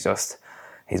 like, and he's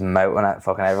mouthing at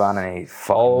fucking everyone, and he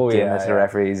fucking giving it to the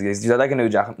referees. He's like a new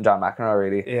John McEnroe,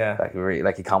 really. Yeah.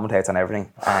 Like he commentates on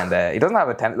everything, and he doesn't have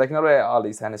a tennis, like, you know the way all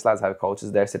these tennis lads have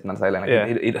coaches there sitting on the sideline.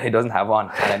 Like, he doesn't have one,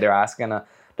 and then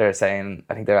they're saying,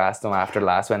 I think they asked him after the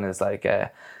last one, it's like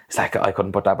I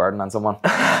couldn't put that burden on someone,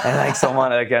 and like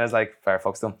someone again is like, fair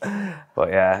fucks them. But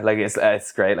yeah, like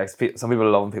it's great. Like, some people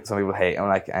love him, some people hate him.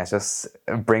 Like, and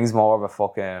it brings more of a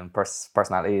fucking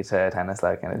personality to tennis.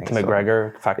 Like, and I think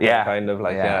McGregor factor, kind of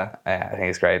like yeah. I think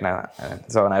it's great now.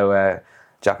 So now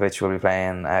Djokovic will be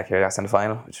playing Kyrgios in the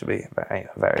final, which will be very,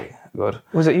 very good.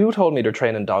 Was it you who told me they're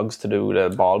training dogs to do the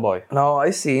ball boy? No, I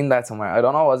seen that somewhere. I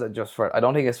don't know. Was it just for? I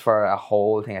don't think it's for a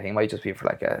whole thing. I think it might just be for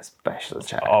like a special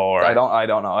chat. Oh, right. I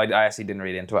don't know. I actually didn't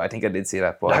read into it. I think I did see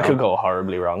that, but that could go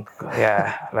horribly wrong.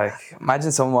 Yeah, like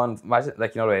imagine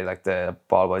like, you know the way like the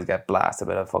ball boys get blasted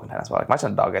with a fucking tennis ball. Like,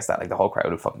 imagine a dog gets that. Like, the whole crowd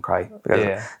would fucking cry, because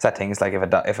it's that thing. It's like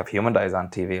if a human dies on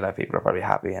TV, like, people are probably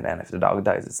happy, and then if the dog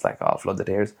dies, it's like all floods of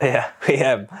tears. Yeah.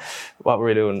 What were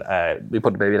we doing? We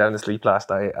put the baby down to sleep last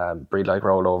night. Breed like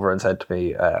rolled over and said to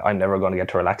me, I'm never going to get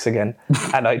to relax again.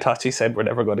 And I thought she said, we're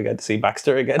never going to get to see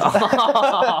Baxter again.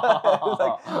 I was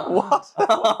like, what?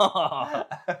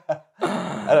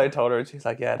 And I told her, and she's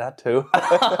like, yeah, that too.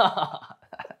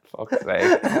 Fuck's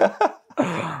sake.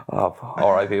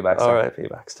 R.I.P. Baxter. R.I.P.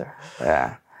 Baxter.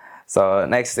 Yeah. So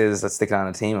next is, let's stick it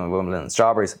on the team of Wimbledon.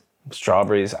 Strawberries.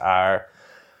 Strawberries are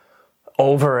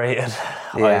overrated,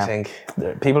 I think.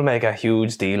 People make a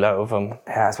huge deal out of them.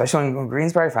 Yeah, especially when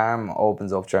Greensbury Farm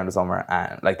opens up during the summer,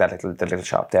 and like that little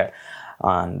shop there,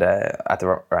 and at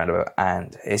the roundabout,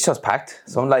 and it's just packed.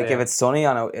 So if it's sunny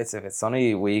if it's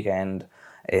sunny weekend,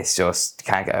 it's just,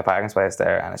 you can't get a parking space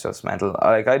there, and it's just mental.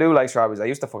 Like, I do like strawberries. I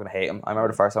used to fucking hate them. I remember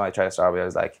the first time I tried a strawberry, I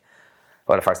was like,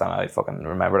 well, the first time I fucking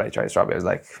remembered I tried a strawberry, I was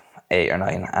like 8 or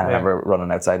 9, and I remember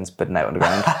running outside and spitting out on the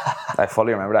ground. I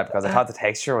fully remember that because I thought the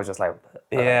texture was just like,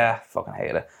 I fucking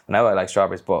hated it. Now I like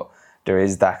strawberries, but there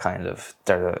is that kind of,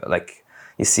 like,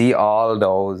 you see all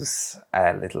those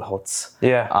little huts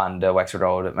on the Wexford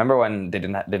Road. Remember when they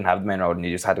didn't have the main road and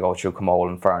you just had to go through Comole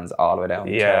and Ferns all the way down,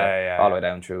 all the way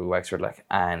down through Wexford, like,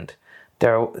 and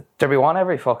there'd be one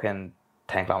every fucking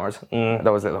 10 kilometres.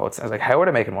 Those little huts. I was like, how are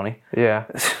they making money? Yeah,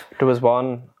 there was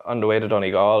one on the way to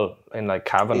Donegal in like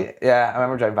Cavan. Yeah, I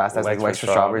remember driving past. That's like Wexford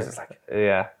strawberries. It's like,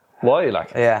 why?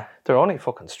 Like, they're only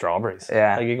fucking strawberries.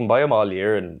 Yeah, like you can buy them all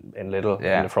year in Lidl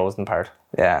in the frozen part.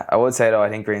 Yeah, I would say though, I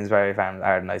think Greensbury Farms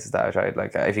are the nicest that I tried.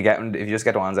 Like, if you just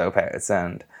get the ones out of Pets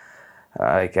and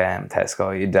like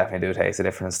Tesco, you definitely do taste the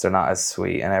difference. They're not as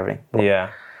sweet and everything.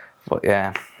 But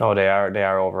yeah. No, they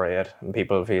are overrated. And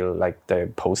people feel like they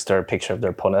post their picture of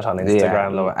their punnet on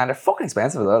Instagram. Yeah, and they're fucking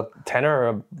expensive as well. Tenner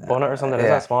a bunnet or something. Is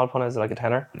that a small punnet? Is it like a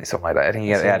tenner? Something like that. I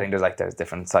think there's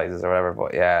different sizes or whatever.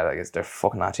 But yeah, like they're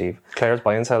fucking not cheap. Claire's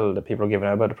buy and sell that people are giving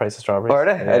out about the price of strawberries. Are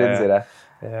they? I didn't see that.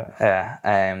 Yeah.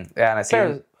 And I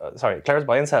see Claire's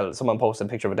buy and sell. Someone posted a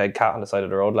picture of a dead cat on the side of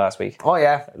the road last week. Oh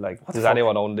yeah. Like, does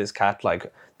anyone own this cat?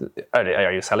 Like,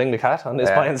 are you selling the cat on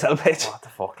this buy and sell page? What the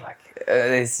fuck? Like,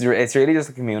 it's really just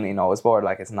a community notice board.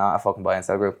 Like, it's not a fucking buy and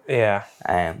sell group. Yeah.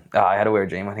 I had a weird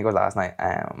dream. I think it was last night.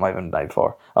 Might have been the night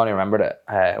before. I only remembered it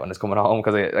when I was coming home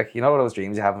because, like, you know those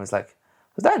dreams you have, and it's like,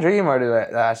 was that a dream or did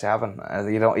that actually happen?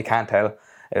 You can't tell.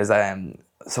 It was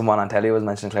someone on telly was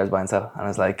mentioning Claire's buy and sell, and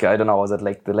it's like, I don't know, was it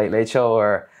like the Late Late Show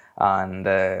or on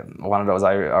one of those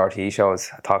RT shows,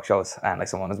 talk shows, and like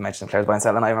someone was mentioning Claire's buy and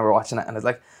sell, and I remember watching it, and it's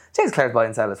like, geez, Claire's buy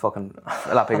and sell is fucking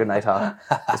a lot bigger than I thought.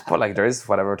 Just put like, there is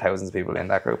whatever thousands of people in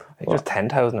that group. I think there's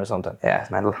 10,000 or something. Yeah, it's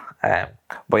mental.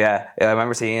 But yeah, I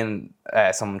remember seeing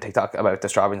some TikTok about the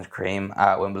strawberries and cream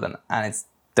at Wimbledon, and it's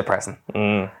depressing.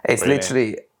 It's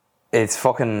literally,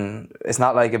 it's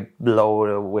not like a load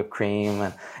of whipped cream,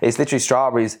 and it's literally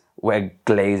strawberries with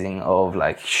glazing of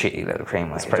like shitty little cream.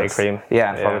 Like, spray cream.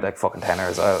 Yeah, and probably like fucking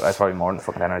tenners. It's probably more than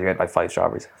fucking tenners. You get like 5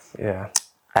 strawberries. Yeah.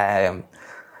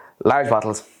 Large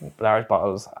bottles. Large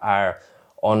bottles are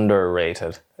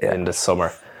underrated in the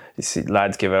summer. You see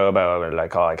lads give out about it,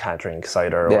 like, oh, I can't drink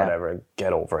cider or whatever.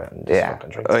 Get over it and just fucking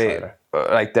drink the cider.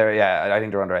 Like, I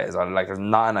think they're underrated as well. Like, there's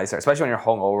not a nicer, especially when you're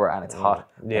hungover and it's hot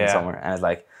in the summer, and it's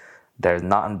like, there's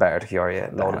nothing better to cure you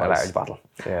than a large bottle.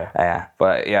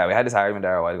 But yeah, we had this argument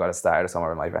there a while ago at the start of summer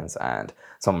with my friends, and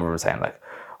someone were saying like,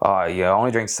 oh, you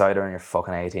only drink cider when you're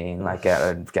fucking 18, like get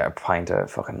a pint of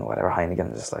fucking whatever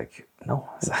Heineken. Just like, no.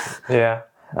 I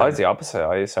was the opposite.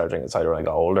 I started drinking cider when I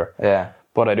got older.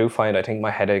 But I do find, I think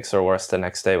my headaches are worse the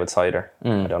next day with cider.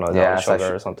 I don't know, is that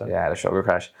sugar or something? Yeah, the sugar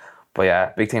crash. But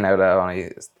yeah, big thing now that I've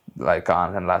only like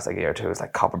gone in the last like year or two is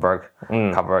like Copperberg.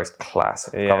 Copperberg's class.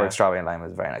 Copperberg strawberry and lime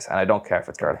is very nice, and I don't care if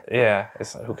it's girly. Yeah,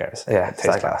 who cares? Yeah, it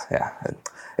tastes class. Yeah,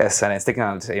 yes, and then sticking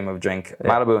on the theme of drink,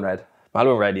 Malibu and Red.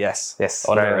 Malibu and Red, yes,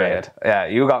 underrated. Yeah,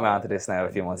 you got me onto this now a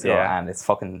few months ago, and it's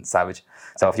fucking savage.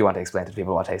 So if you want to explain to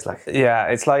people what it tastes like. Yeah,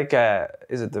 it's like,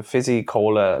 is it the fizzy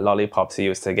cola lollipops you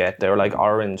used to get? They were like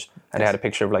orange, and they had a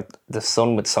picture of like the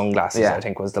sun with sunglasses, I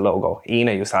think was the logo.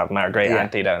 Ina used to have them, our great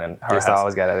auntie down in her house. Used to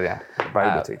always get it,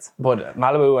 very good tweets. But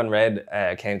Malibu and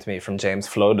Red came to me from James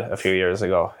Flood a few years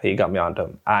ago. He got me onto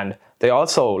them. And they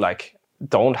also like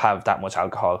don't have that much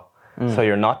alcohol. So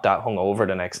you're not that hungover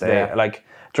the next day. Like,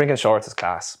 drinking shorts is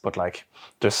class, but like,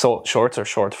 shorts are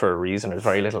short for a reason. There's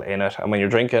very little in it, and when you're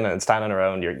drinking and standing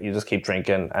around, you just keep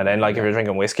drinking. And then like, if you're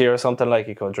drinking whiskey or something, like,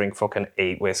 you could drink fucking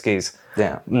 8 whiskeys,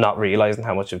 not realizing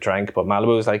how much you've drank. But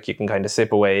Malibu is like, you can kind of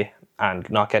sip away and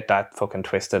not get that fucking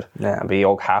twisted and be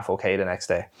half okay the next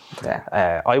day.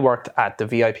 I worked at the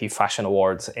VIP Fashion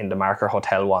Awards in the Marker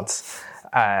Hotel once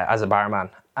as a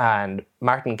barman, and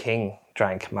Martin King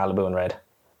drank Malibu and Red.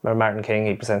 Remember Martin King?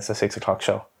 He presents the 6 o'clock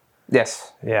show.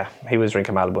 Yes. Yeah, he was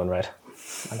drinking Malibu and Red.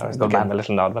 And I was giving him a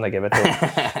little nod when I give it to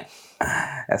him.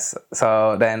 Yes.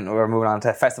 So then we're moving on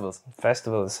to festivals.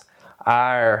 Festivals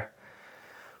are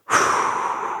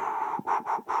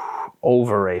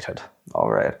overrated.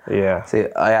 Yeah. See,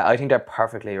 I think they're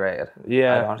perfectly rated.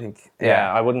 Yeah. I don't think.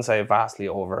 Yeah, I wouldn't say vastly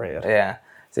overrated. Yeah.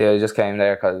 See, I just came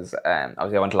there because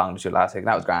obviously I went to Longitude last week, and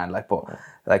that was grand. Like, but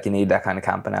like, you need that kind of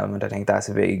camping element. I think that's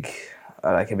a big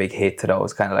like a big hit to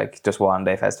those kind of like just one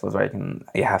day festivals where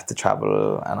you have to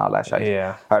travel and all that shit.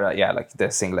 Yeah. Or, like the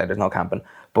single day, there's no camping.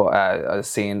 But I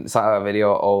saw a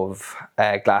video of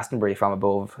Glastonbury from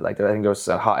above. Like I think there was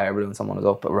a hot air balloon. Someone was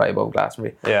up right above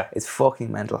Glastonbury. Yeah. It's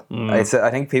fucking mental. It's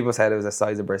I think people said it was the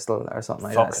size of Bristol or something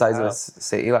like that. The size of a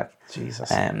city, like.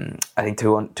 Jesus. I think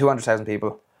 200,000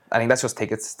 people. I think that's just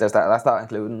tickets. That's not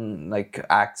including like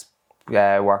acts,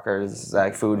 workers,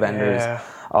 like food vendors,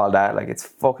 all that. Like it's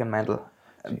fucking mental.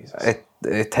 Jesus.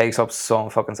 It takes up some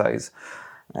fucking size.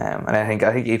 And I think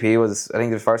EP was, I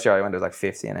think the first year I went it was like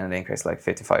 50 and then it increased to like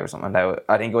 55 or something. Now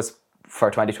I think it was for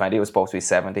 2020 it was supposed to be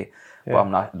 70, but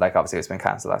I'm not, like obviously it's been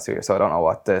cancelled last 2 years, so I don't know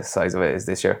what the size of it is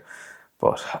this year.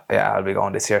 But yeah, I'll be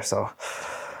going this year, so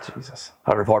Jesus,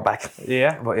 I'll report back.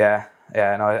 Yeah, but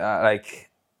no, like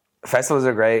festivals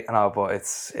are great and all, but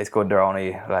it's good they're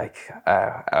only like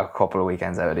a couple of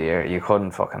weekends out of the year. You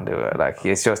couldn't fucking do it. Like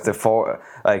it's just for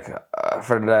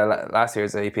the last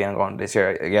year's EP and going this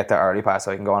year, you get the early pass,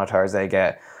 so you can go on a Thursday,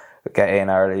 get in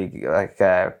early, like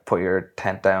put your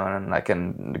tent down and like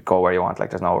and go where you want. Like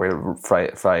there's no real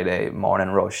Friday morning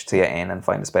rush to get in and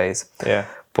find a space. Yeah,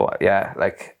 but yeah,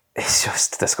 like. It's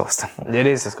just disgusting. It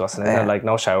is disgusting, isn't it? Like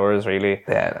no showers really.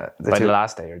 Yeah. By the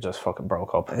last day, you're just fucking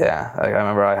broke up. Yeah, like I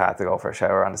remember I had to go for a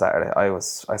shower on the Saturday. I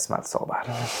smelled so bad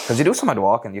because you do so much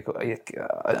walking.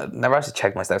 I never actually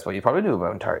checked my steps, but you probably do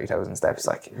about 30,000 steps.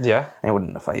 Like yeah, and you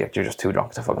wouldn't. You're just too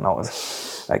drunk to fucking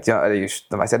notice. Like I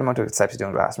said, the amount of steps you do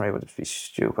in Glastonbury would be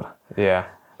stupid. Yeah.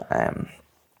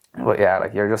 But yeah,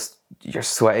 like you're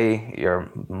sweaty, you're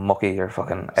mucky, you're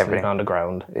fucking everything. Sleeping on the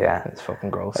ground. Yeah. It's fucking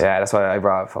gross. Yeah, that's why I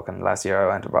brought last year I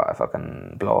went and brought a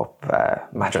fucking blow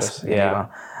up mattress. Yeah.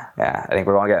 Yeah, I think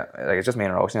we're gonna get, like, it's just me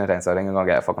and Roisin then, so I think I'm gonna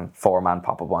get a fucking 4-man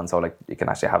pop-up one, so like you can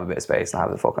actually have a bit of space and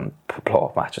have the fucking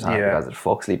blow-up mattress on it, because it's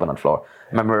fuck sleeping on the floor.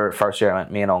 Remember first year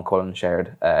me and Owen Cullen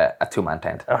shared a 2-man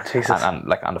tent. Oh Jesus. And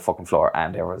like on the fucking floor,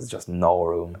 and there was just no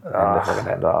room in the fucking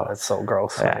tent at all. It's so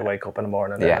gross when you wake up in the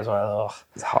morning then as well. Oh.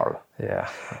 It's horrible. Yeah.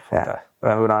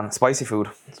 Moving on. Spicy food.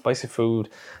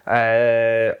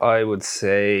 I would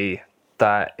say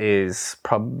that is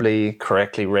probably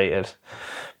correctly rated,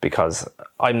 because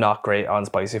I'm not great on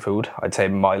spicy food. I'd say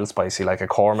mild spicy, like a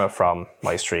korma from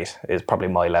my street, is probably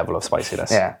my level of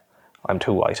spiciness. Yeah. I'm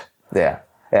too white. Yeah.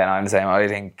 Yeah, no, I'm the same. I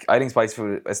think spicy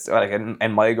food, like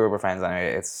in my group of friends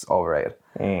anyway, it's overrated.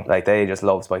 Like they just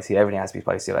love spicy. Everything has to be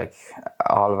spicy. Like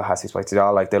all of it has to be spicy.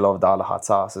 They loved all the hot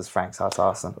sauces, Frank's hot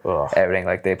sauce and everything.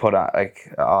 Like they put on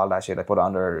like all that shit. They put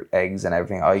on their eggs and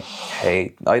everything. I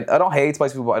don't hate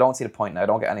spicy food, but I don't see the point. And I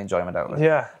don't get any enjoyment out of it.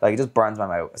 Yeah. Like it just burns my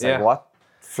mouth. It's like, what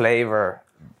flavor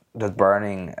does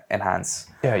burning enhance?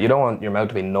 Yeah, you don't want your mouth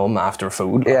to be numb after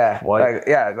food. Yeah. Why?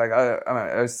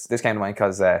 This came to mind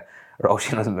because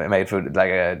Roisin has made food, like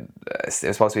it was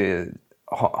supposed to be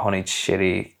honey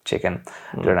chili chicken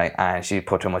the other night, and she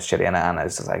put too much chili in it, and it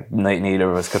was just like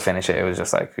neither of us could finish it. It was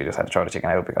just like we just had to throw the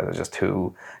chicken out because it was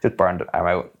just burned our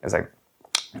mouth. It's like,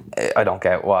 I don't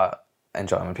get what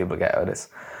enjoyment people get out of this.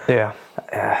 Yeah,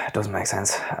 it doesn't make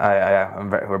sense.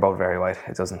 We're both very white.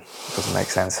 It doesn't make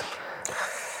sense.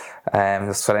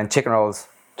 So then chicken rolls.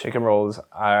 Chicken rolls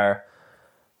are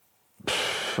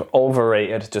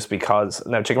overrated, just because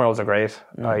now chicken rolls are great.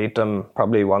 I eat them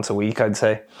probably once a week, I'd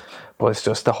say, but it's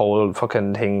just the whole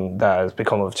fucking thing that has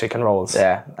become of chicken rolls.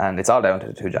 Yeah, and it's all down to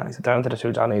the Two Johnnies. And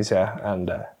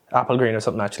Applegreen or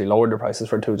something actually lowered their prices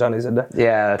for Two Johnnies, did they?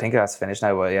 Yeah, I think that's finished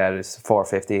now, but yeah, it's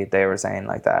 $4.50. They were saying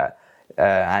like that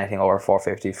anything over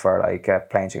 $4.50 for like a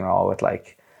plain chicken roll with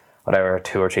like whatever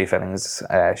 2 or 3 fillings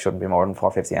shouldn't be more than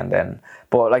 $4.50, and then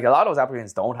but like a lot of those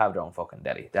Applegreens don't have their own fucking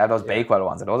deli. They have those Bakewell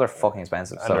ones, and those are fucking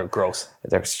expensive. And they're gross.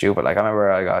 They're stupid. Like I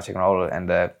remember I got a chicken roll in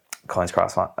the Coins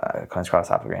Cross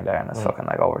Applegreen there, and it's fucking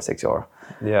like over €6.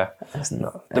 Yeah.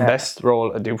 The best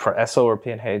roll I do for Esso or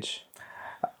P&H?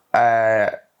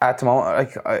 At the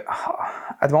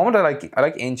moment, I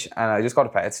like Inch, and I just go to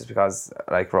Pets just because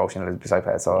like Roisin lives beside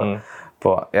Pets. So,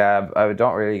 but yeah, I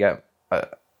don't really get.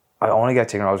 I only get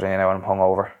chicken rolls really now when I'm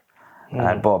hungover.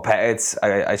 But Pets,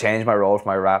 I changed my roll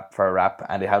for a wrap,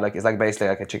 and they have like, it's like basically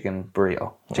like a chicken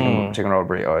burrito. Chicken roll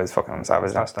burrito is fucking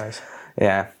savage. That's nice.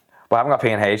 Yeah. But I haven't got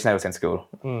P&H now since school.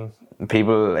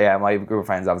 People, my group of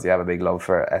friends obviously have a big love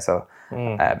for Esso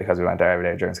because we went there every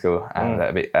day during school, and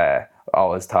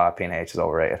always thought P&H is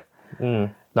overrated.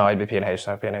 No, I'd be P&H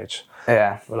now. P&H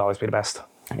will always be the best.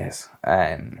 Yes.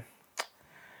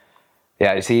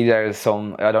 You see, there's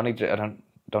some. I don't think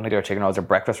they're chicken rolls or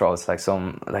breakfast rolls. Like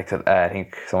some, like I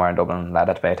think somewhere in Dublin, lad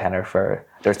had to pay a tenner for.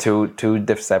 There's two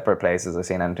different separate places I've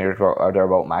seen, and they're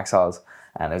about Max Halls,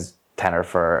 and it's tenner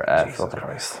for. Jesus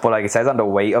Christ. But like it says on the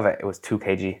weight of it, it was 2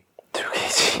 kg. 2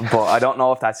 kg. But I don't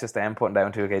know if that's just them putting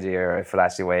down 2 kg or if it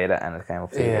actually weighed it and it came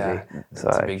up 2 kg. So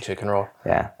it's a big chicken roll.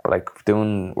 Yeah, but like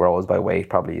doing rolls by weight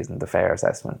probably isn't the fair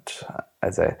assessment. I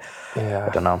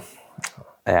don't know.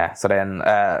 Yeah. So then,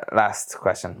 last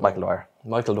question, Michael Dwyer.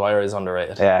 Michael Dwyer is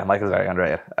underrated. Yeah, Michael's very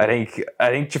underrated. I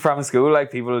think from school,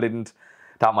 like people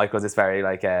thought Michael was this very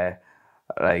like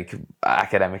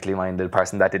academically minded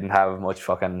person that didn't have much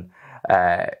fucking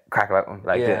crack about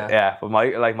him.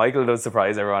 But Michael does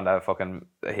surprise everyone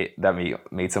that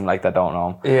meets him like that don't know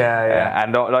him. Yeah.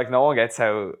 And don't, like no one gets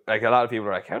how like a lot of people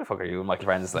are like, how the fuck are you and Michael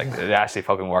friends? Like they actually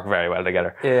fucking work very well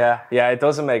together. Yeah. It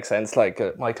doesn't make sense.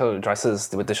 Like Michael dresses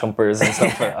with the shumpers and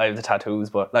stuff. I have the tattoos,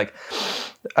 but like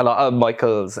a lot of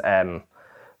Michael's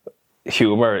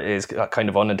humor is kind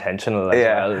of unintentional as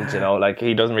well, you know, like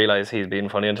he doesn't realize he's being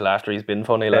funny until after he's been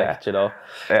funny, like, you know.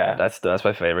 That's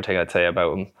my favorite thing I'd say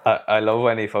about him. I love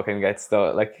when he fucking gets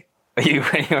like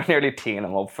you're nearly teeing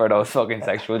him up for those fucking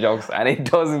sexual jokes and he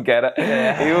doesn't get it.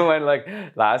 Even when like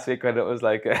last week when it was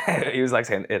like he was like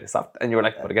saying it stopped and you were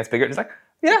like, but it gets bigger. He's like,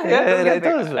 it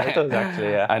does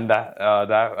actually, yeah. And that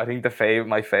I think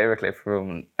my favorite clip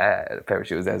from Paper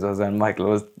Shoes was when Michael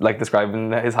was like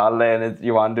describing his holiday and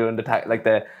you on doing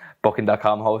the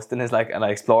Booking.com host and is like, and I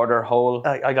explored her hole.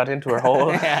 I got into her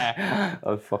hole. Yeah, that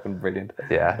was fucking brilliant.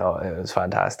 Yeah, no, it was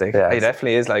fantastic. Yeah, he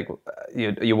definitely is like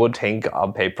you would think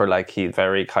on paper like he's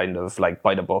very kind of like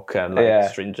by the book and like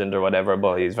stringent or whatever,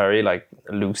 but he's very like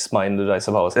loose minded, I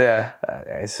suppose. Yeah,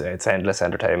 it's endless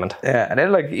entertainment. Yeah, and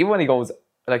then like even when he goes.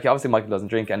 Like obviously Michael doesn't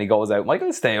drink and he goes out. Michael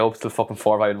will stay up till fucking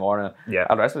 4 or 5 in the morning. Yeah,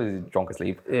 and the rest of it he's drunk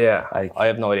asleep. Yeah, I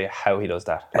have no idea how he does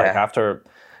that. Like after.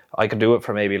 I could do it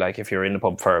for maybe like if you're in the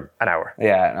pub for an hour.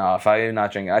 Yeah, no, if I'm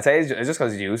not drinking, I'd say it's just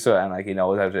because he's used to it and like he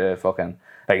knows how to fucking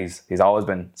like he's always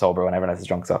been sober when everyone else is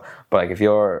drunk. So, but like if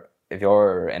you're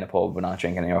in a pub and not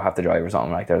drinking and you have to drive or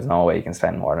something, like there's no way you can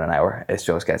spend more than an hour. It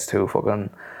just gets too fucking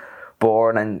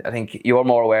boring. And I think you're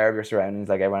more aware of your surroundings.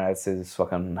 Like everyone else is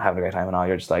fucking having a great time and all.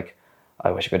 You're just like, I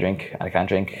wish I could drink and I can't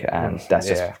drink, and that's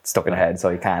just stuck in your head, so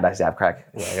you can't actually have crack.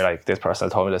 Yeah, you're like, this person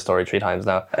has told me this story 3 times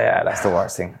now. Yeah, that's the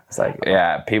worst thing. It's like,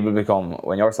 people become,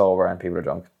 when you're sober and people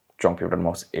are drunk people are the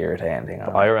most irritating thing.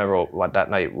 I remember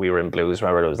that night we were in Blues.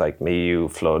 Remember, it was like me, you,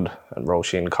 Flood, and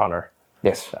Roisin and Connor.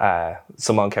 Yes.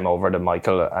 Someone came over to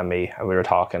Michael and me, and we were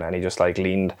talking, and he just like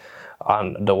leaned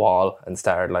on the wall and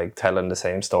started like telling the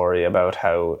same story about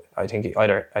how I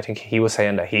think he was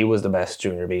saying that he was the best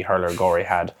junior B hurler Gorey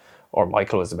had, or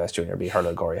Michael was the best junior B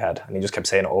hurler Gorey had, and he just kept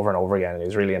saying it over and over again, and he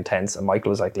was really intense, and Michael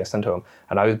was like listening to him,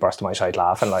 and I was bursting my shite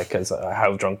laughing like because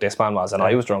how drunk this man was, and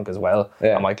I was drunk as well,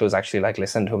 and Michael was actually like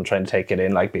listening to him, trying to take it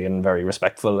in, like being very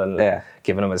respectful and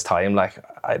giving him his time. Like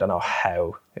I don't know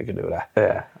how he could do that.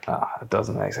 It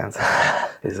doesn't make sense.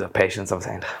 It's a patience of a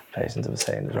saint. Patience of a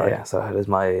saint is right. Yeah, so it is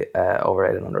my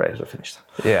overrated and underrated finished.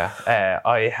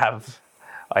 I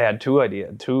had two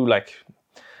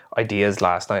ideas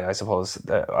last night, I suppose,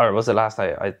 or was it last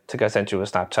night? I think I sent you a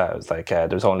Snapchat. It was like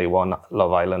there's only one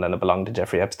Love Island and it belonged to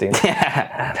Jeffrey Epstein.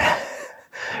 There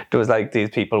was like these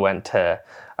people went to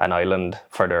an island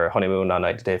for their honeymoon on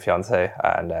 90 Day Fiancé,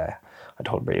 and I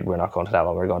told Breed we're not going to that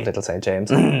one, we're going to Little St.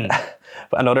 James.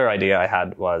 But another idea I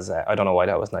had was, I don't know why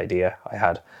that was an idea I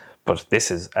had, but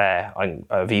this is a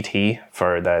VT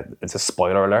for it's a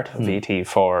spoiler alert, VT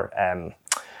for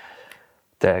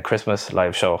the Christmas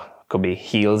live show. Could be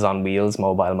Heels on Wheels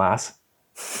Mobile Mass.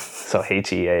 So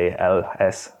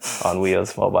HEALS on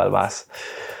Wheels Mobile Mass.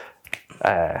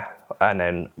 And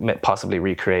then possibly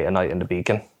recreate a night in the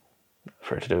Beacon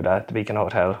for it to do that. The Beacon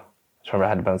Hotel. Remember I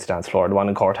had the bouncy dance floor, the one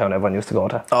in Courtown everyone used to go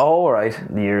to. Oh, right.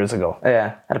 Years ago.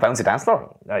 Yeah. Had a bouncy dance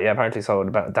floor? Yeah, apparently so.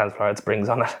 The dance floor had springs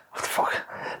on it. What the fuck?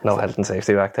 No health and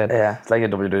safety back then. Yeah, it's like a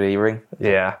WWE ring.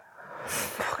 Yeah.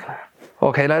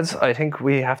 Okay, lads, I think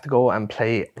we have to go and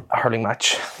play a hurling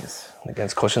match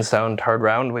against Cushenstown. 3rd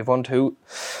round. We've won 2,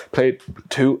 played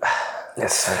 2.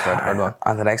 Yes.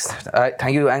 On the next.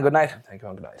 Thank you and good night. Thank you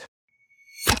and good night.